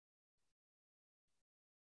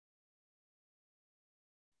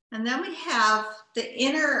 And then we have the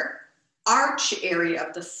inner arch area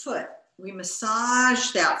of the foot. We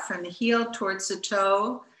massage that from the heel towards the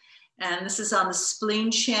toe. And this is on the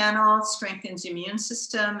spleen channel, strengthens the immune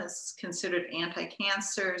system. It's considered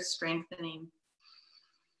anti-cancer, strengthening.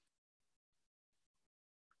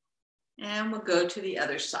 And we'll go to the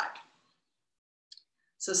other side.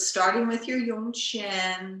 So starting with your Yung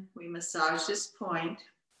Chin, we massage this point.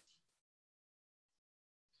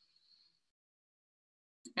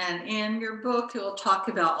 And in your book, it will talk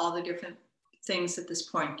about all the different things that this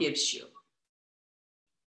point gives you.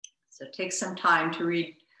 So take some time to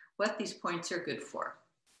read what these points are good for.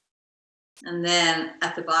 And then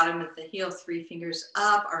at the bottom of the heel, 3 fingers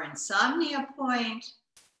up, our insomnia point.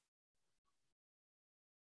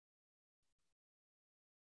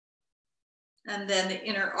 And then the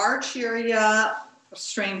inner arch area,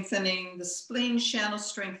 strengthening the spleen channel,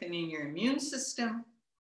 strengthening your immune system.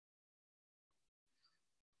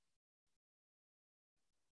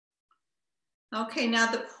 Okay, now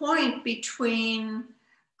the point between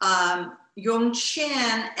Yung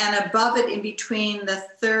Chin and above it, in between the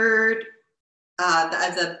third,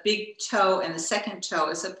 the big toe and the second toe,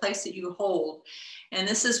 is a place that you hold. And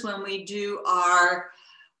this is when we do our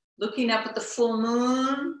looking up at the full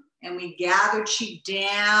moon, and we gather chi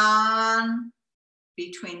down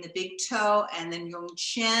between the big toe and then Yung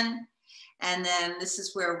Chin. And then this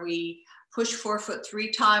is where we push forefoot 3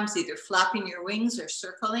 times, either flapping your wings or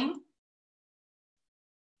circling.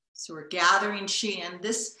 So we're gathering chi, and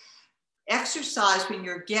this exercise, when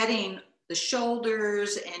you're getting the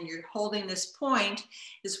shoulders and you're holding this point,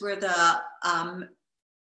 is where the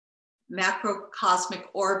macrocosmic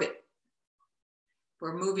orbit,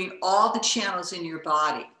 we're moving all the channels in your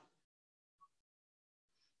body,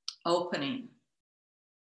 opening,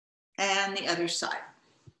 and the other side.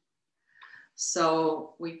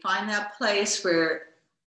 So we find that place where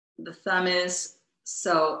the thumb is.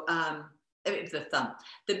 So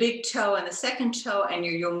the big toe and the second toe and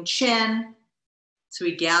your Yung Chin. So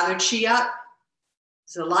we gather chi up.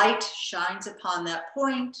 The light shines upon that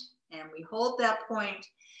point, and we hold that point,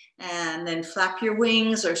 and then flap your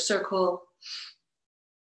wings or circle.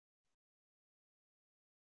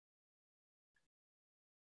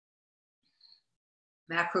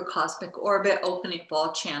 Macrocosmic orbit, opening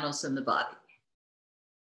all channels in the body.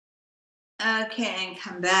 Okay, and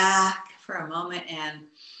come back for a moment and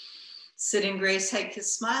sit in grace, head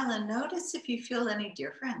kiss, smile, and notice if you feel any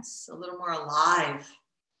difference, a little more alive,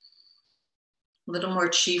 a little more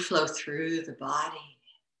chi flow through the body.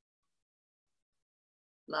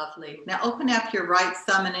 Lovely. Now open up your right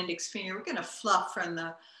thumb and index finger. We're going to fluff from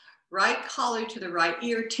the right collar to the right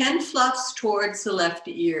ear, 10 fluffs towards the left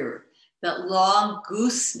ear, that long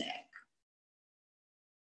goose neck.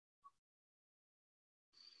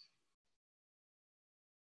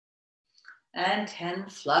 And 10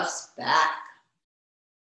 fluffs back.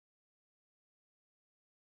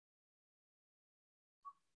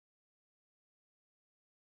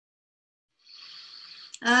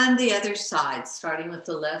 And the other side, starting with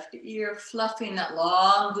the left ear, fluffing that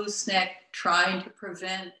long goose neck, trying to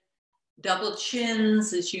prevent double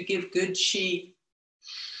chins as you give good chi.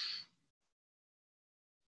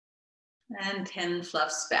 And 10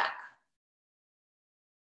 fluffs back.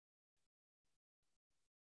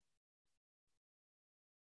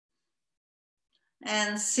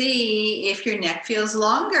 And see if your neck feels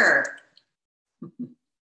longer.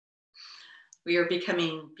 We are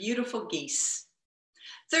becoming beautiful geese.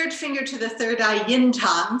 Third finger to the third eye, yin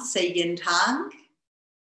tang, say yin tang.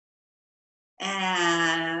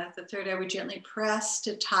 And at the third eye, we gently press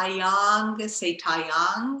to tai yang, say tai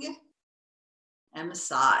yang. And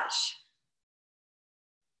massage.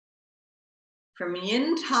 From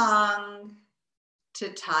yin tang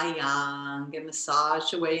to tai yang, and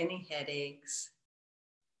massage away any headaches.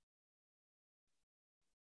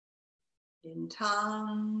 Yin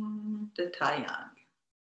tang to tai yang.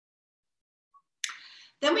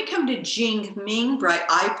 Then we come to Jing Ming, bright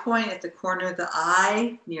eye point at the corner of the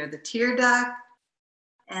eye near the tear duct.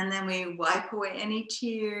 And then we wipe away any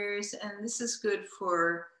tears. And this is good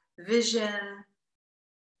for vision,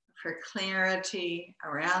 for clarity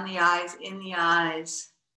around the eyes, in the eyes.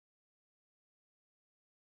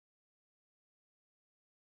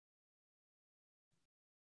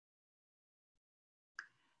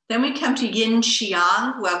 Then we come to Yin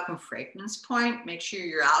Qigong, welcome fragrance point. Make sure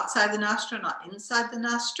you're outside the nostril, not inside the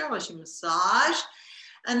nostril as you massage.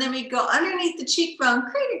 And then we go underneath the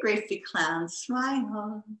cheekbone, create a great big clown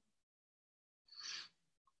smile.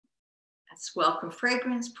 That's welcome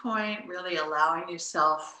fragrance point, really allowing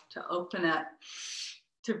yourself to open up,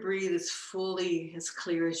 to breathe as fully, as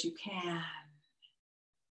clear as you can.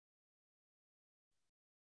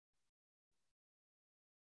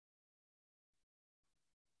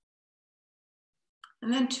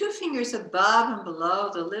 And then 2 fingers above and below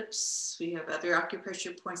the lips. We have other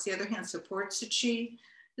acupressure points. The other hand supports the chi.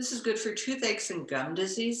 This is good for toothaches and gum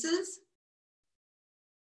diseases.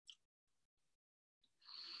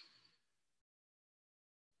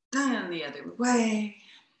 And the other way.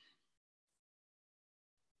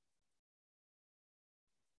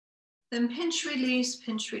 Then pinch release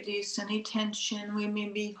any tension we may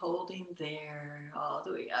be holding there, all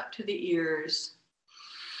the way up to the ears.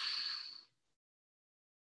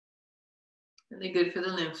 Really good for the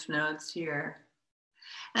lymph nodes here.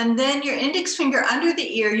 And then your index finger under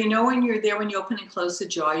the ear, you know when you're there, when you open and close the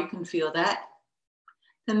jaw, you can feel that.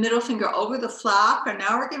 The middle finger over the flap, and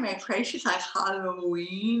now we're gonna make faces like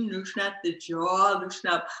Halloween, loosen up the jaw, loosen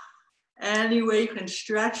up any way you can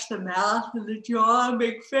stretch the mouth and the jaw, and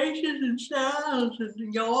make faces and sounds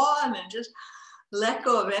and yawn, and just let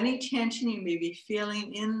go of any tension you may be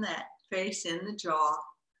feeling in that face, in the jaw.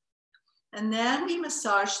 And then we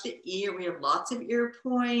massage the ear. We have lots of ear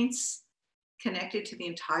points connected to the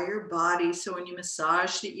entire body. So when you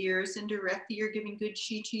massage the ears indirectly, you're giving good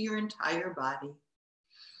chi to your entire body.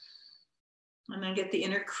 And then get the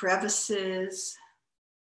inner crevices.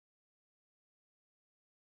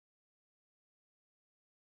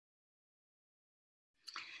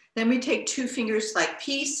 Then we take 2 fingers like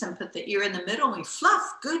peace and put the ear in the middle, and we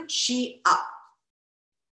fluff good chi up.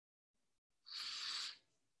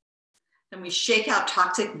 Then we shake out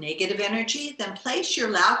toxic negative energy. Then place your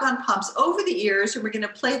Laogan palms over the ears, and we're going to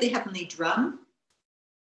play the heavenly drum.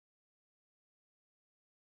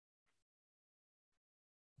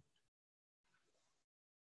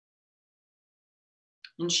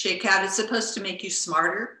 And shake out. It's supposed to make you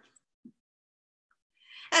smarter.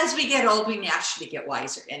 As we get old, we naturally get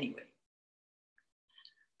wiser anyway.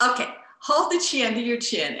 Okay, hold the chi under your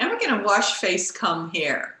chin, and we're going to wash face, comb,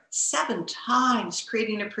 hair 7 times,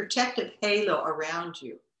 creating a protective halo around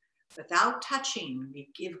you. Without touching, we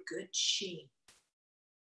give good chi.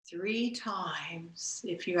 3 times.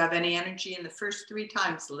 If you have any energy in the first 3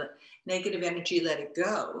 times, negative energy, let it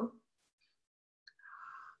go.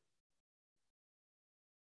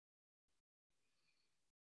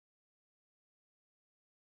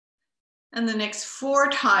 And the next 4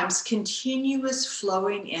 times, continuous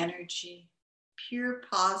flowing energy, pure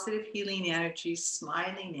positive healing energy,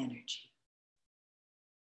 smiling energy.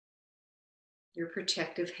 Your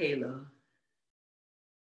protective halo.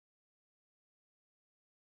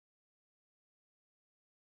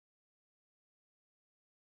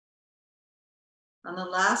 On the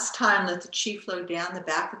last time, let the chi flow down the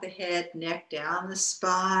back of the head, neck, down the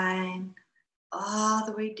spine, all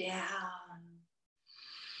the way down.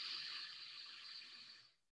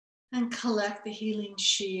 And collect the healing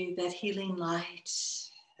chi, that healing light,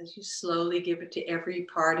 as you slowly give it to every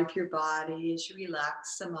part of your body as you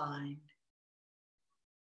relax the mind.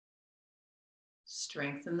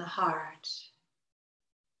 Strengthen the heart.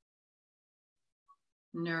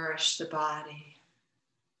 Nourish the body.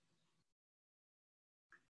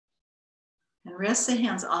 And rest the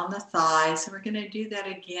hands on the thighs. And we're going to do that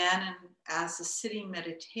again as a sitting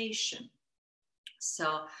meditation.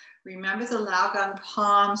 So remember, the Laogan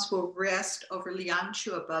palms will rest over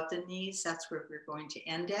Liangchu above the knees. That's where we're going to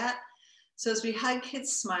end at. So as we hug,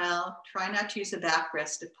 kids, smile, try not to use a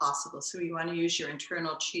backrest if possible. So you want to use your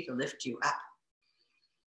internal chi to lift you up.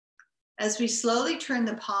 As we slowly turn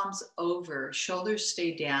the palms over, shoulders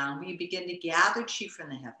stay down, we begin to gather chi from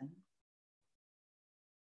the heaven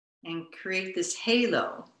and create this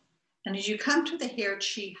halo. And as you come to the hair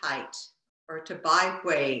chi height, or to Bai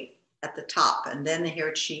Hui at the top, and then the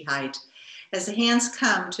hair chi height, as the hands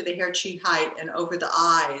come to the hair chi height and over the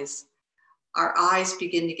eyes, our eyes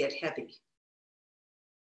begin to get heavy.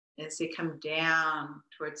 As they come down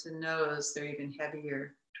towards the nose, they're even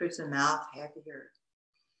heavier, towards the mouth, heavier.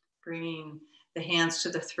 Bringing the hands to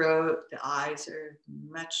the throat, the eyes are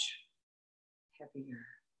much heavier.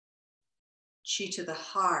 Chi to the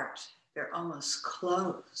heart, they're almost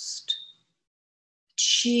closed.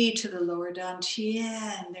 Chi to the lower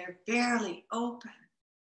dantian, they're barely open.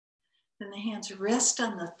 Then the hands rest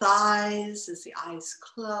on the thighs as the eyes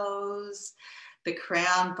close. The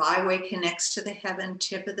crown byway connects to the heaven,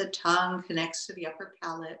 tip of the tongue connects to the upper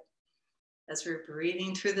palate as we're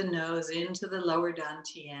breathing through the nose into the lower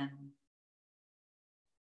dantian.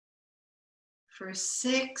 For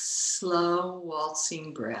 6 slow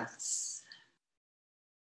waltzing breaths.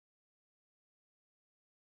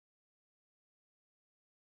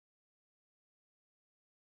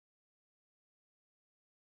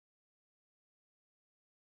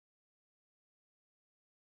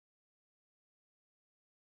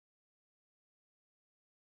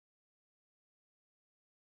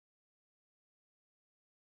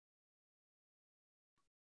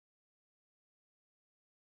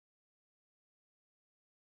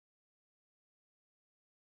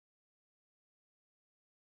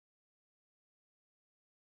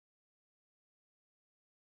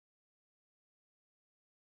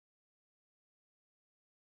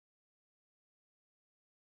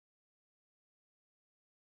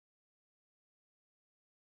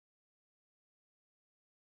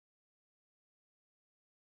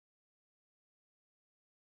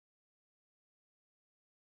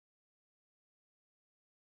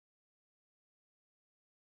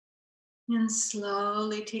 And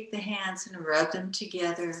slowly take the hands and rub them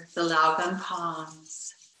together, the Laogan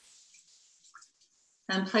palms.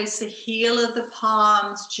 And place the heel of the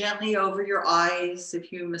palms gently over your eyes.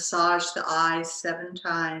 If you massage the eyes 7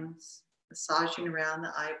 times, massaging around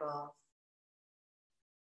the eyeball.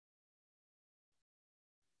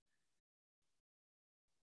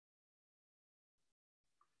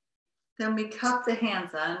 Then we cup the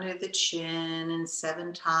hands under the chin and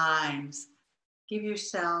 7 times. Give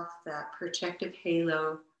yourself that protective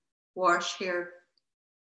halo. Wash hair,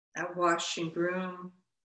 wash and groom,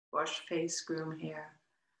 wash face, groom hair.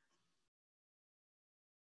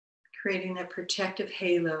 Creating that protective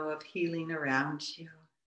halo of healing around you.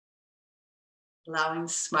 Allowing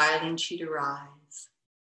smiling chi to rise.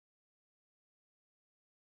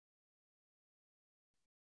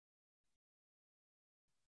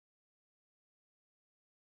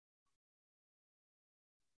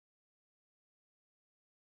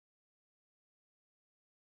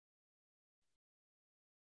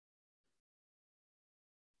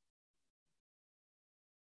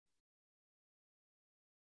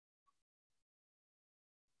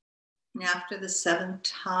 And after the 7th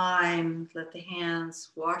time, let the hands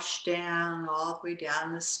wash down all the way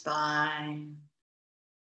down the spine,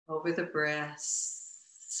 over the breasts,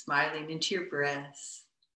 smiling into your breasts,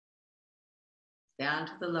 down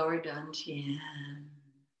to the lower dantian,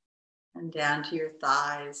 and down to your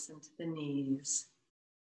thighs and to the knees.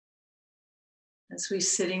 As we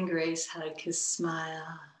sit in grace, hug, kiss,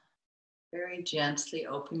 smile, very gently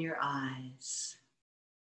open your eyes.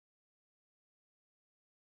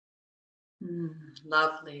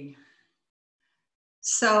 Lovely.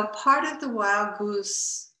 So part of the Wild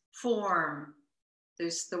Goose form,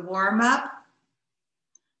 there's the warm-up,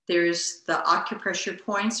 there's the acupressure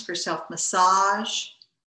points for self-massage,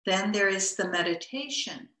 then there is the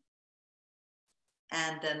meditation,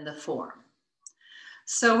 and then the form.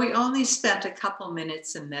 So we only spent a couple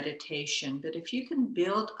minutes in meditation, but if you can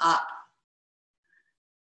build up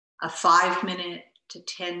a 5-minute to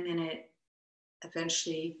 10-minute,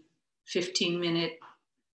 eventually 15-minute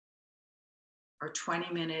or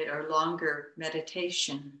 20-minute or longer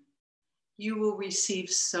meditation, you will receive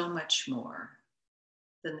so much more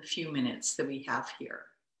than the few minutes that we have here.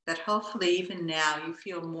 That hopefully even now you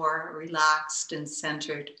feel more relaxed and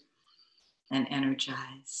centered and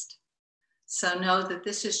energized. So know that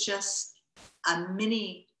this is just a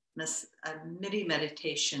mini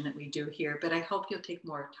meditation that we do here, but I hope you'll take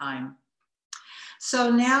more time.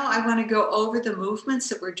 So now I want to go over the movements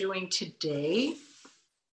that we're doing today.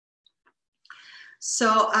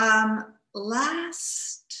 So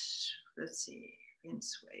let's see,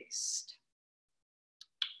 rinse waist.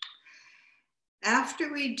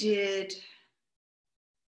 After we did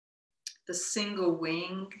the single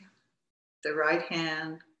wing, the right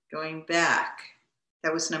hand going back,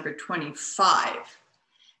 that was number 25.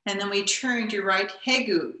 And then we turned your right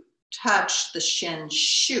hegu, touch the shen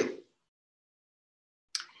shu.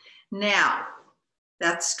 Now,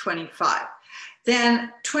 that's 25.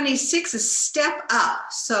 Then 26 is step up.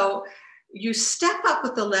 So you step up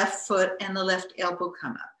with the left foot and the left elbow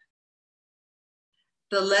come up.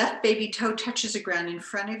 The left baby toe touches the ground in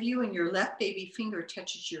front of you and your left baby finger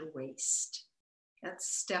touches your waist. That's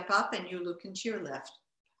step up and you look into your left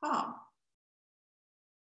palm.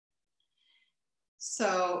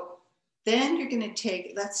 So then you're going to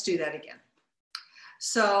take, let's do that again.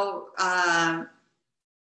 So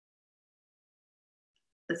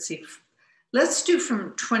let's see. Let's do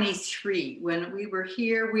from 23. When we were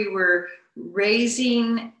here, we were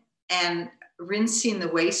raising and rinsing the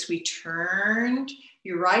waist, we turned.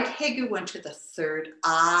 Your right hegu went to the third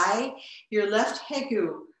eye. Your left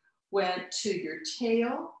hegu went to your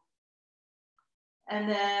tail. And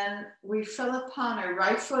then we fell upon our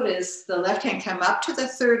right foot as the left hand come up to the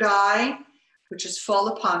third eye, which is fall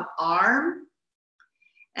upon arm.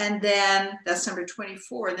 And then that's number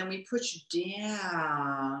 24. And then we push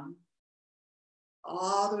down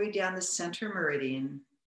all the way down the center meridian.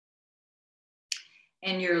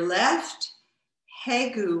 And your left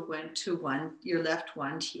hegu went to your left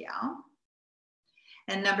one tiao.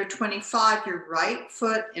 And number 25, your right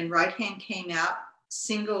foot and right hand came out,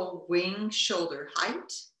 single wing shoulder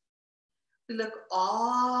height. We look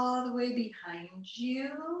all the way behind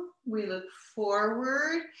you. We look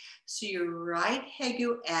forward. So your right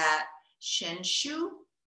hegu at shenshu.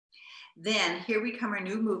 Then here we come, our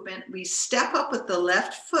new movement. We step up with the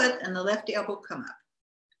left foot and the left elbow come up.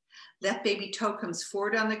 Left baby toe comes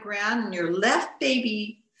forward on the ground and your left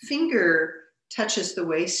baby finger touches the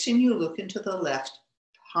waist and you look into the left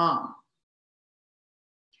palm.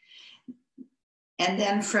 And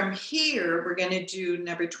then from here, we're going to do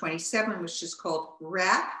number 27, which is called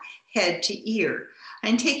wrap head to ear.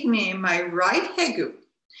 I'm taking my right hegu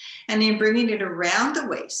and then bringing it around the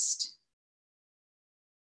waist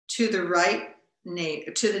to the right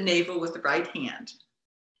to the navel with the right hand.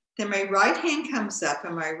 Then my right hand comes up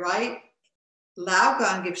and my right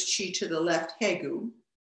Laogang gives chi to the left hegu,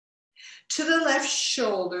 to the left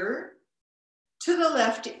shoulder, to the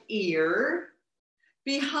left ear,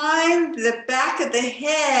 behind the back of the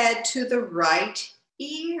head to the right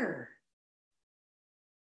ear.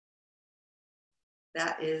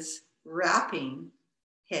 That is wrapping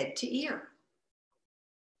head to ear.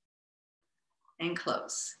 And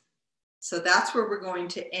close. So that's where we're going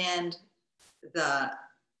to end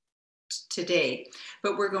today,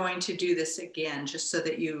 but we're going to do this again just so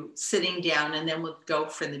that you sitting down and then we'll go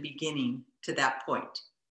from the beginning to that point.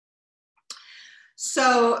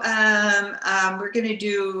 So we're going to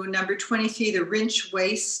do number 23, the wrench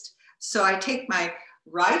waist. So I take my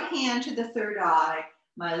right hand to the third eye,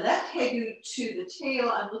 my left hegu to the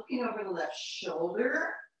tail. I'm looking over the left shoulder.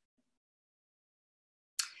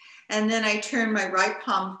 And then I turn my left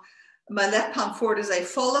palm forward as I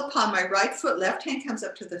fall upon my right foot. Left hand comes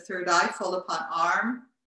up to the third eye, fall upon arm.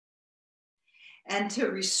 And to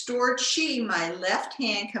restore chi, my left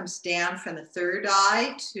hand comes down from the third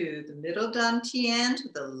eye to the middle dantian, to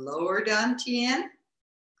the lower dantian.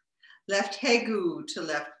 Left hegu to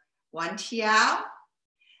left one tiao.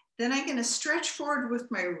 Then I'm going to stretch forward with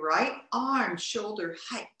my right arm, shoulder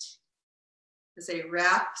height. As I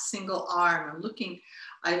wrap single arm,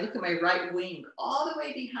 I look at my right wing all the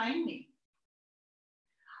way behind me.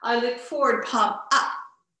 I look forward, palm up.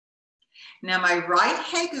 Now my right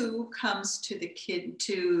hegu comes to the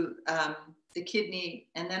kidney,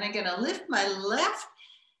 and then I'm going to lift my left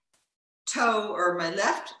toe or my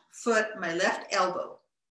left foot, my left elbow.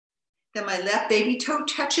 Then my left baby toe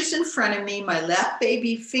touches in front of me. My left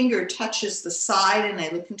baby finger touches the side, and I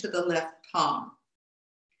look into the left palm.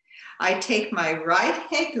 I take my right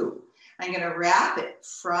hegu. I'm going to wrap it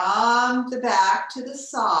from the back to the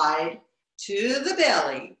side to the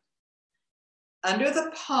belly. Under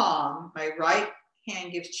the palm, my right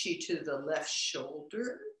hand gives chi to the left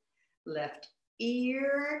shoulder, left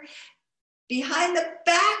ear, behind the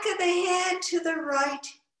back of the head to the right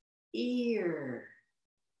ear.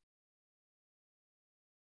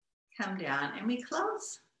 Come down and we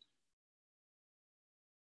close.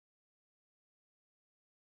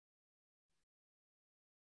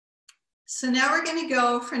 So now we're going to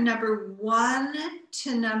go from number 1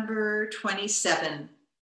 to number 27,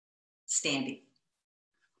 standing.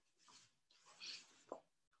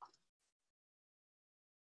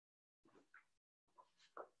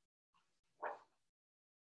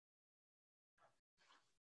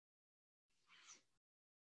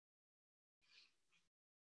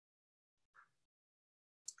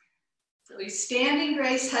 So we stand in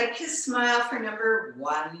grace, hug, kiss, smile for number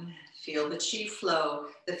 1. Feel the chi flow.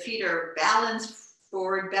 The feet are balanced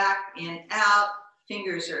forward, back, in, out.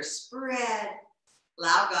 Fingers are spread.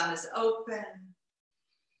 Laogang is open.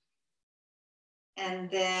 And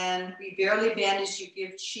then we barely bend as you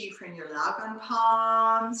give chi from your Laogang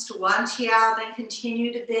palms to one tiao. Then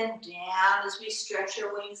continue to bend down as we stretch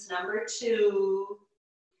our wings. Number 2.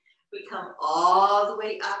 We come all the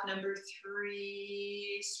way up. Number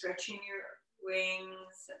 3, stretching your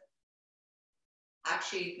wings.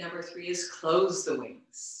 Actually, number 3 is close the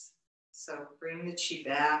wings. So bring the chi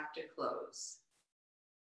back to close.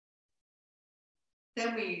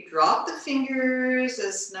 Then we drop the fingers.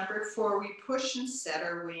 As number 4, we push and set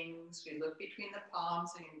our wings. We look between the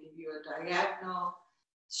palms. I'm going to give you a diagonal,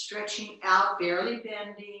 stretching out, barely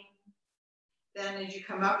bending. Then as you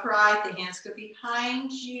come upright, the hands go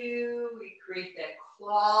behind you. We create that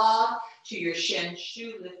claw to your shin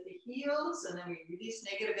shu, lift the heels, and then we release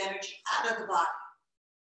negative energy out of the body.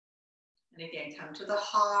 And again, come to the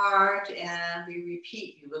heart, and we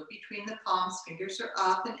repeat. You look between the palms, fingers are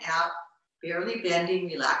up and out, barely bending,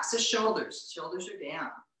 relax the shoulders. Shoulders are down.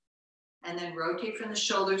 And then rotate from the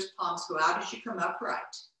shoulders, palms go out as you come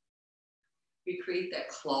upright. We create that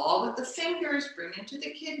claw with the fingers, bring into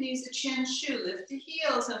the kidneys, the chin, shu, lift the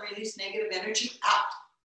heels, and release negative energy out.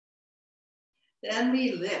 Then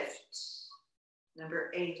we lift,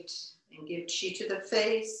 number 8, and give chi to the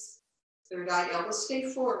face. Third eye, elbows stay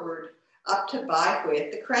forward, up to Bai Hui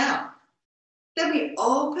at the crown. Then we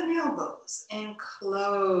open elbows and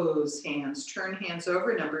close hands. Turn hands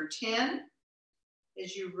over, number 10.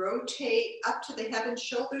 As you rotate up to the heavens,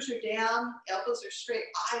 shoulders are down, elbows are straight,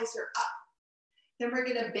 eyes are up. Then we're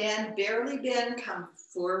going to bend, barely bend, come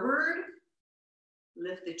forward.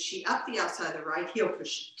 Lift the chi up the outside of the right heel,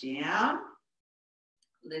 push down.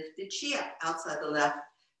 Lift the chi up, outside the left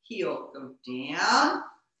heel, go down.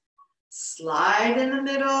 Slide in the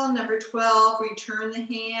middle, number 12, we turn the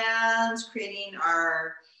hands, creating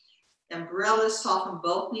our umbrella, soften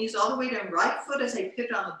both knees all the way down. Right foot as I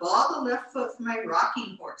pivot on the ball of the left foot for my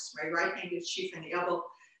rocking horse. My right hand gives chi from the elbow,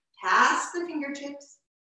 past the fingertips.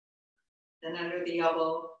 Then under the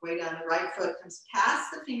elbow, way down the right foot comes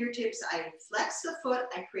past the fingertips. I flex the foot.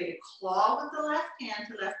 I create a claw with the left hand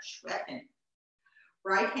to left schweppen.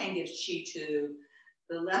 Right hand gives chi to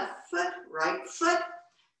the left foot, right foot.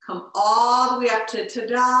 Come all the way up to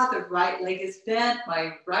tada. The right leg is bent.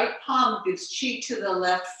 My right palm gives chi to the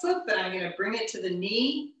left foot, but I'm going to bring it to the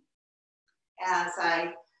knee as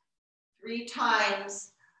I 3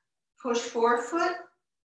 times push forefoot.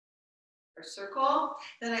 Or circle,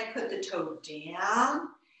 then I put the toe down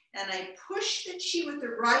and I push the chi with the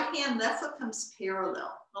right hand, left foot comes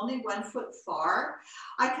parallel, only 1 foot far.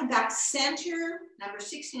 I come back center, number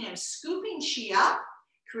 16, I'm scooping chi up,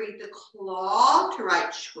 create the claw to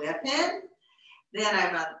right schweppen. Then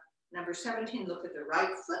I'm on number 17, look at the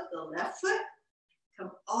right foot, the left foot,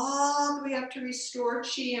 come all the way up to restore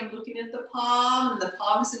chi. I'm looking at the palm, and the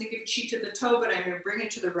palm is going to give chi to the toe, but I'm going to bring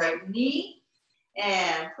it to the right knee.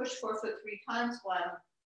 And push forefoot 3 times, 1,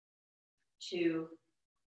 2,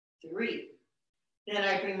 3. Then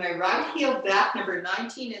I bring my right heel back, number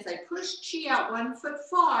 19, as I push chi out 1 foot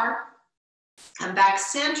far. I'm back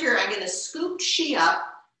center, I'm going to scoop chi up.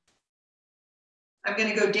 I'm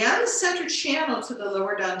going to go down the center channel to the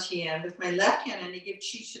lower dantian with my left hand and I give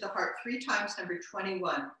chi to the heart 3 times, number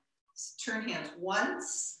 21. Turn hands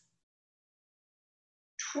once,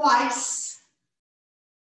 twice.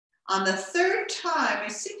 On the 3rd time, I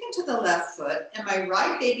sink into the left foot and my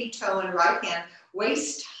right baby toe and right hand,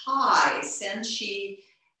 waist high, send chi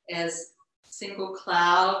as single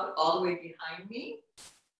cloud all the way behind me.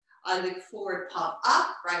 I look forward, palm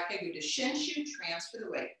up, right hand go to Shenshu, transfer the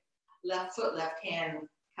weight. Left foot, left hand,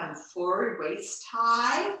 come forward, waist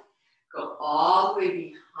high, go all the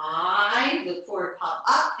way behind, look forward, palm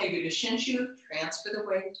up, hand go to Shenshu, transfer the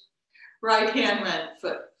weight. Right hand, right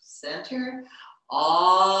foot, center,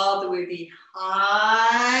 all the way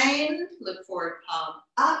behind, look forward, palm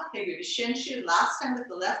up, hand go to Shenshu, last time with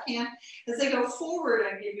the left hand. As I go forward,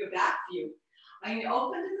 I give you a back view. I'm going to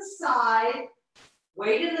open to the side,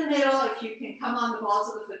 weight in the middle. If you can come on the balls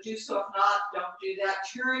of the foot, do so. If not, don't do that.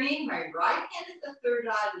 Turning, my right hand at the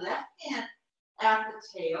 3rd eye, left hand at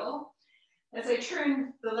the tail. As I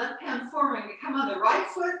turn the left hand forward, I'm going to come on the right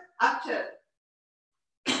foot up to.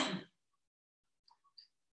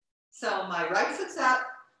 So my right foot's up,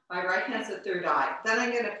 my right hand's at 3rd eye. Then I'm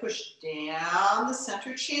going to push down the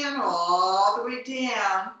center channel all the way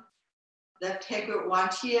down. Left hand go one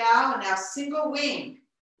tiao, and now single wing.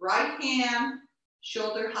 Right hand,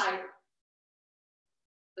 shoulder height.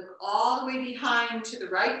 Look all the way behind to the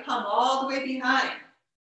right palm, all the way behind.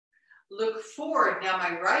 Look forward. Now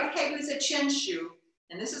my right hand is a Chenshu,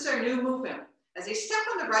 and this is our new movement. As I step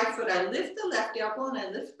on the right foot, I lift the left elbow and I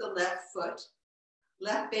lift the left foot.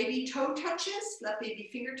 Left baby toe touches, left baby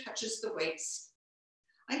finger touches the waist.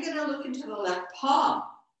 I'm going to look into the left palm,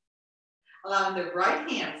 allowing the right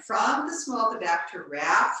hand from the small of the back to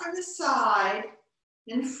wrap from the side,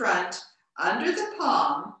 in front, under the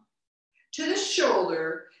palm, to the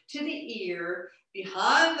shoulder, to the ear,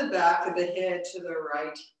 behind the back of the head to the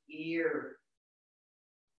right ear.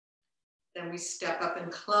 Then we step up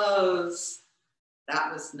and close.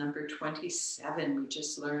 That was number 27 we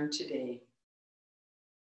just learned today.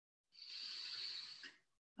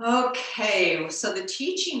 Okay, so the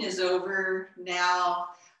teaching is over now.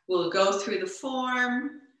 We'll go through the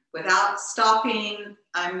form without stopping.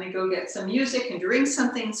 I'm going to go get some music and drink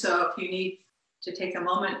something. So if you need to take a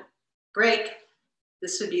moment break,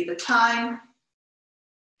 this would be the time.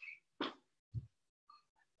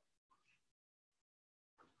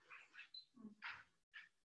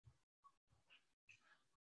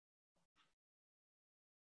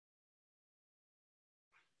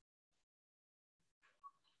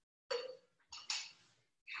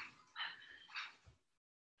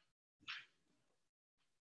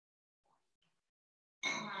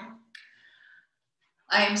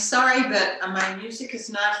 I am sorry, but my music is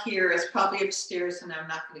not here. It's probably upstairs and I'm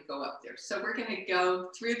not going to go up there. So we're going to go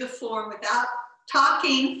through the form without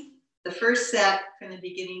talking. The first set from the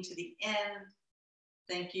beginning to the end.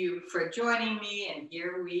 Thank you for joining me, and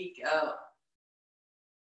here we go.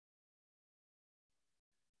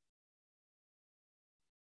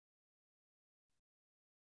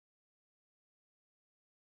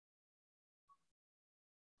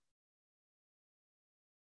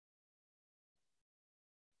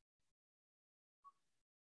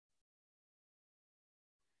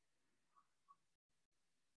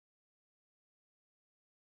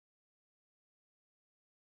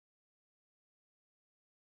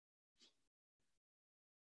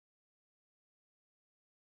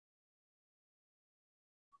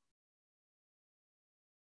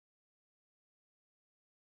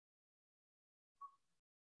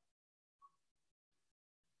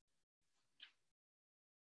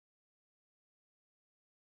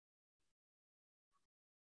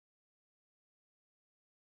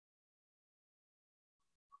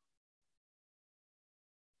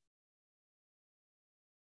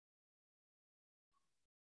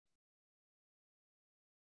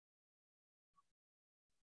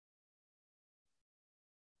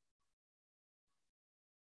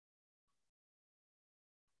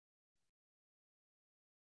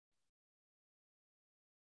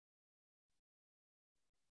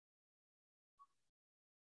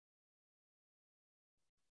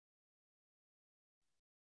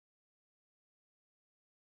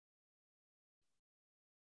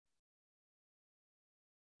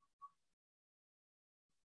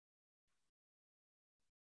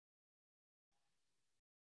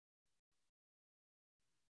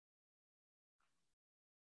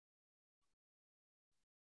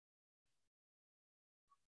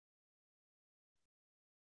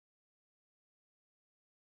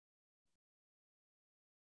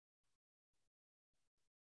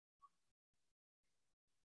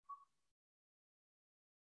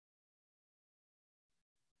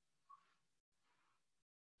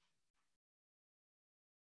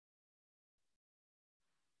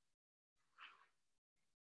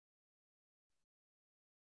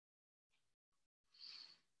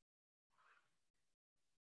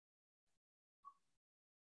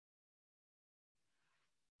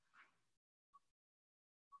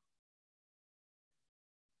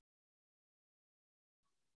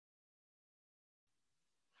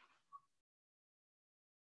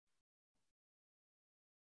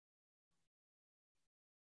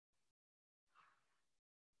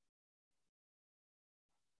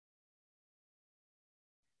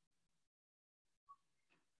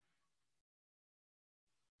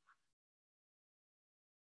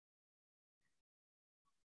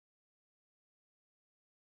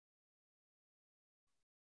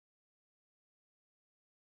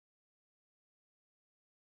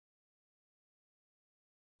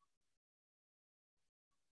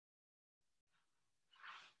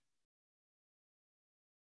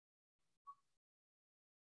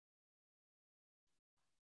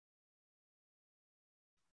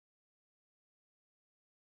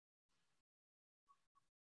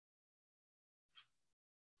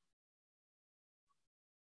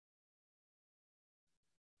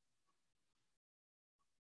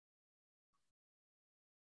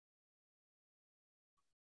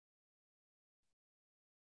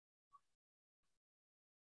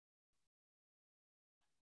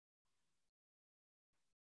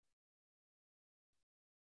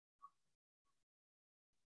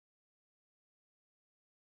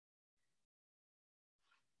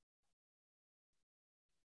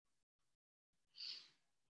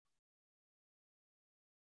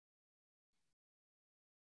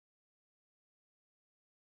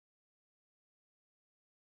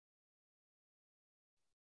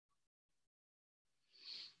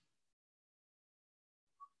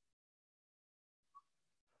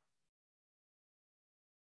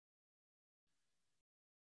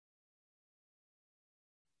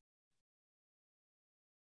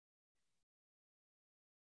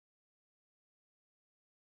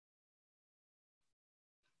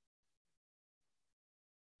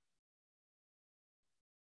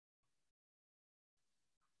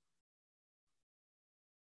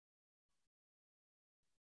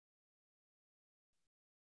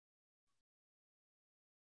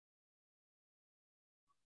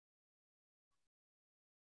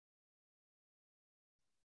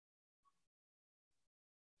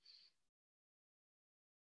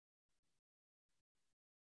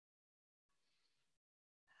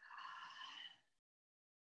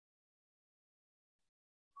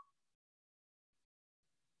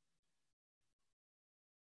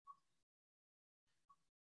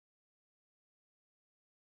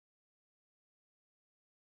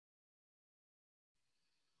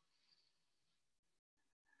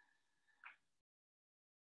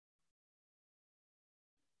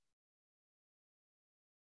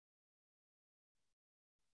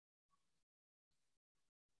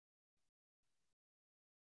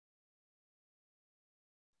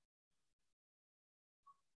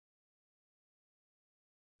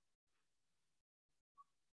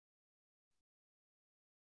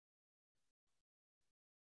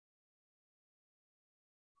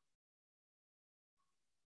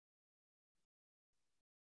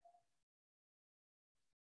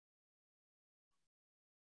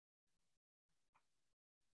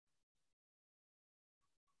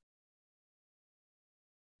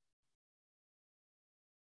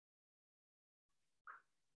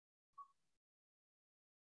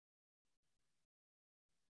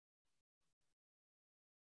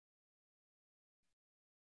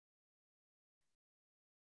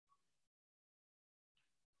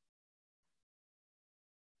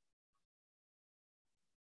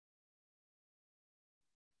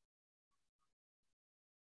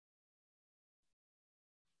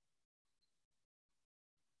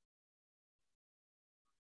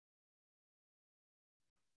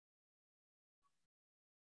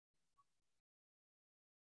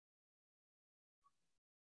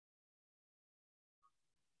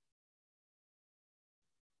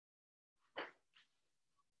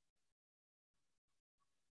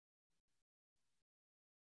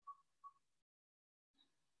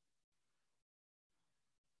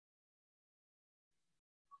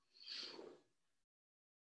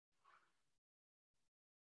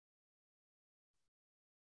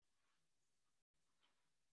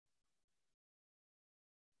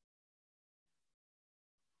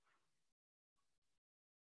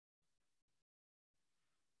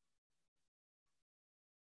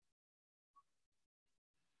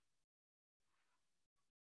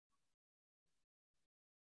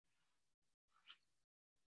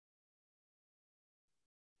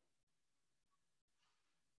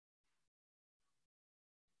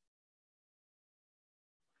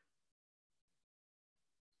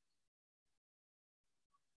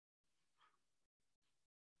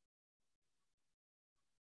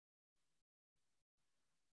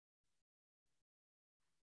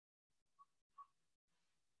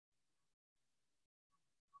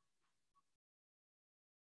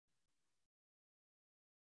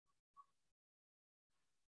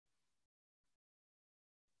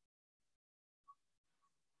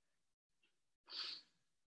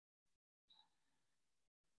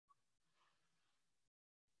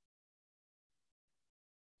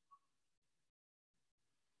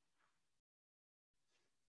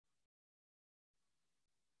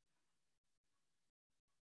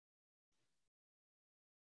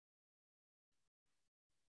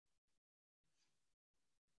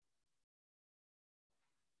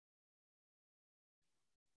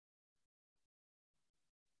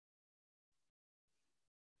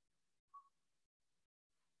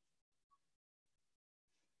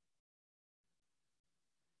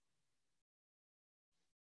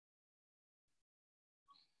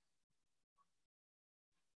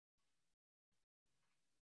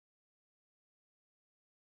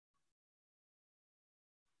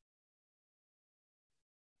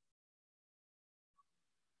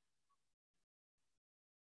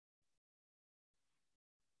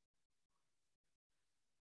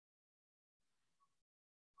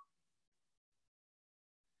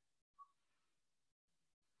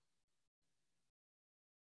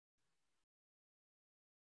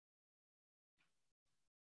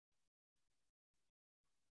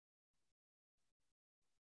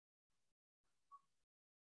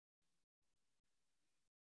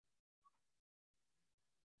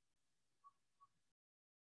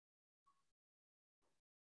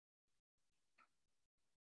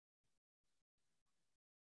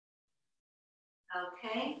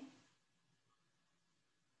 Okay.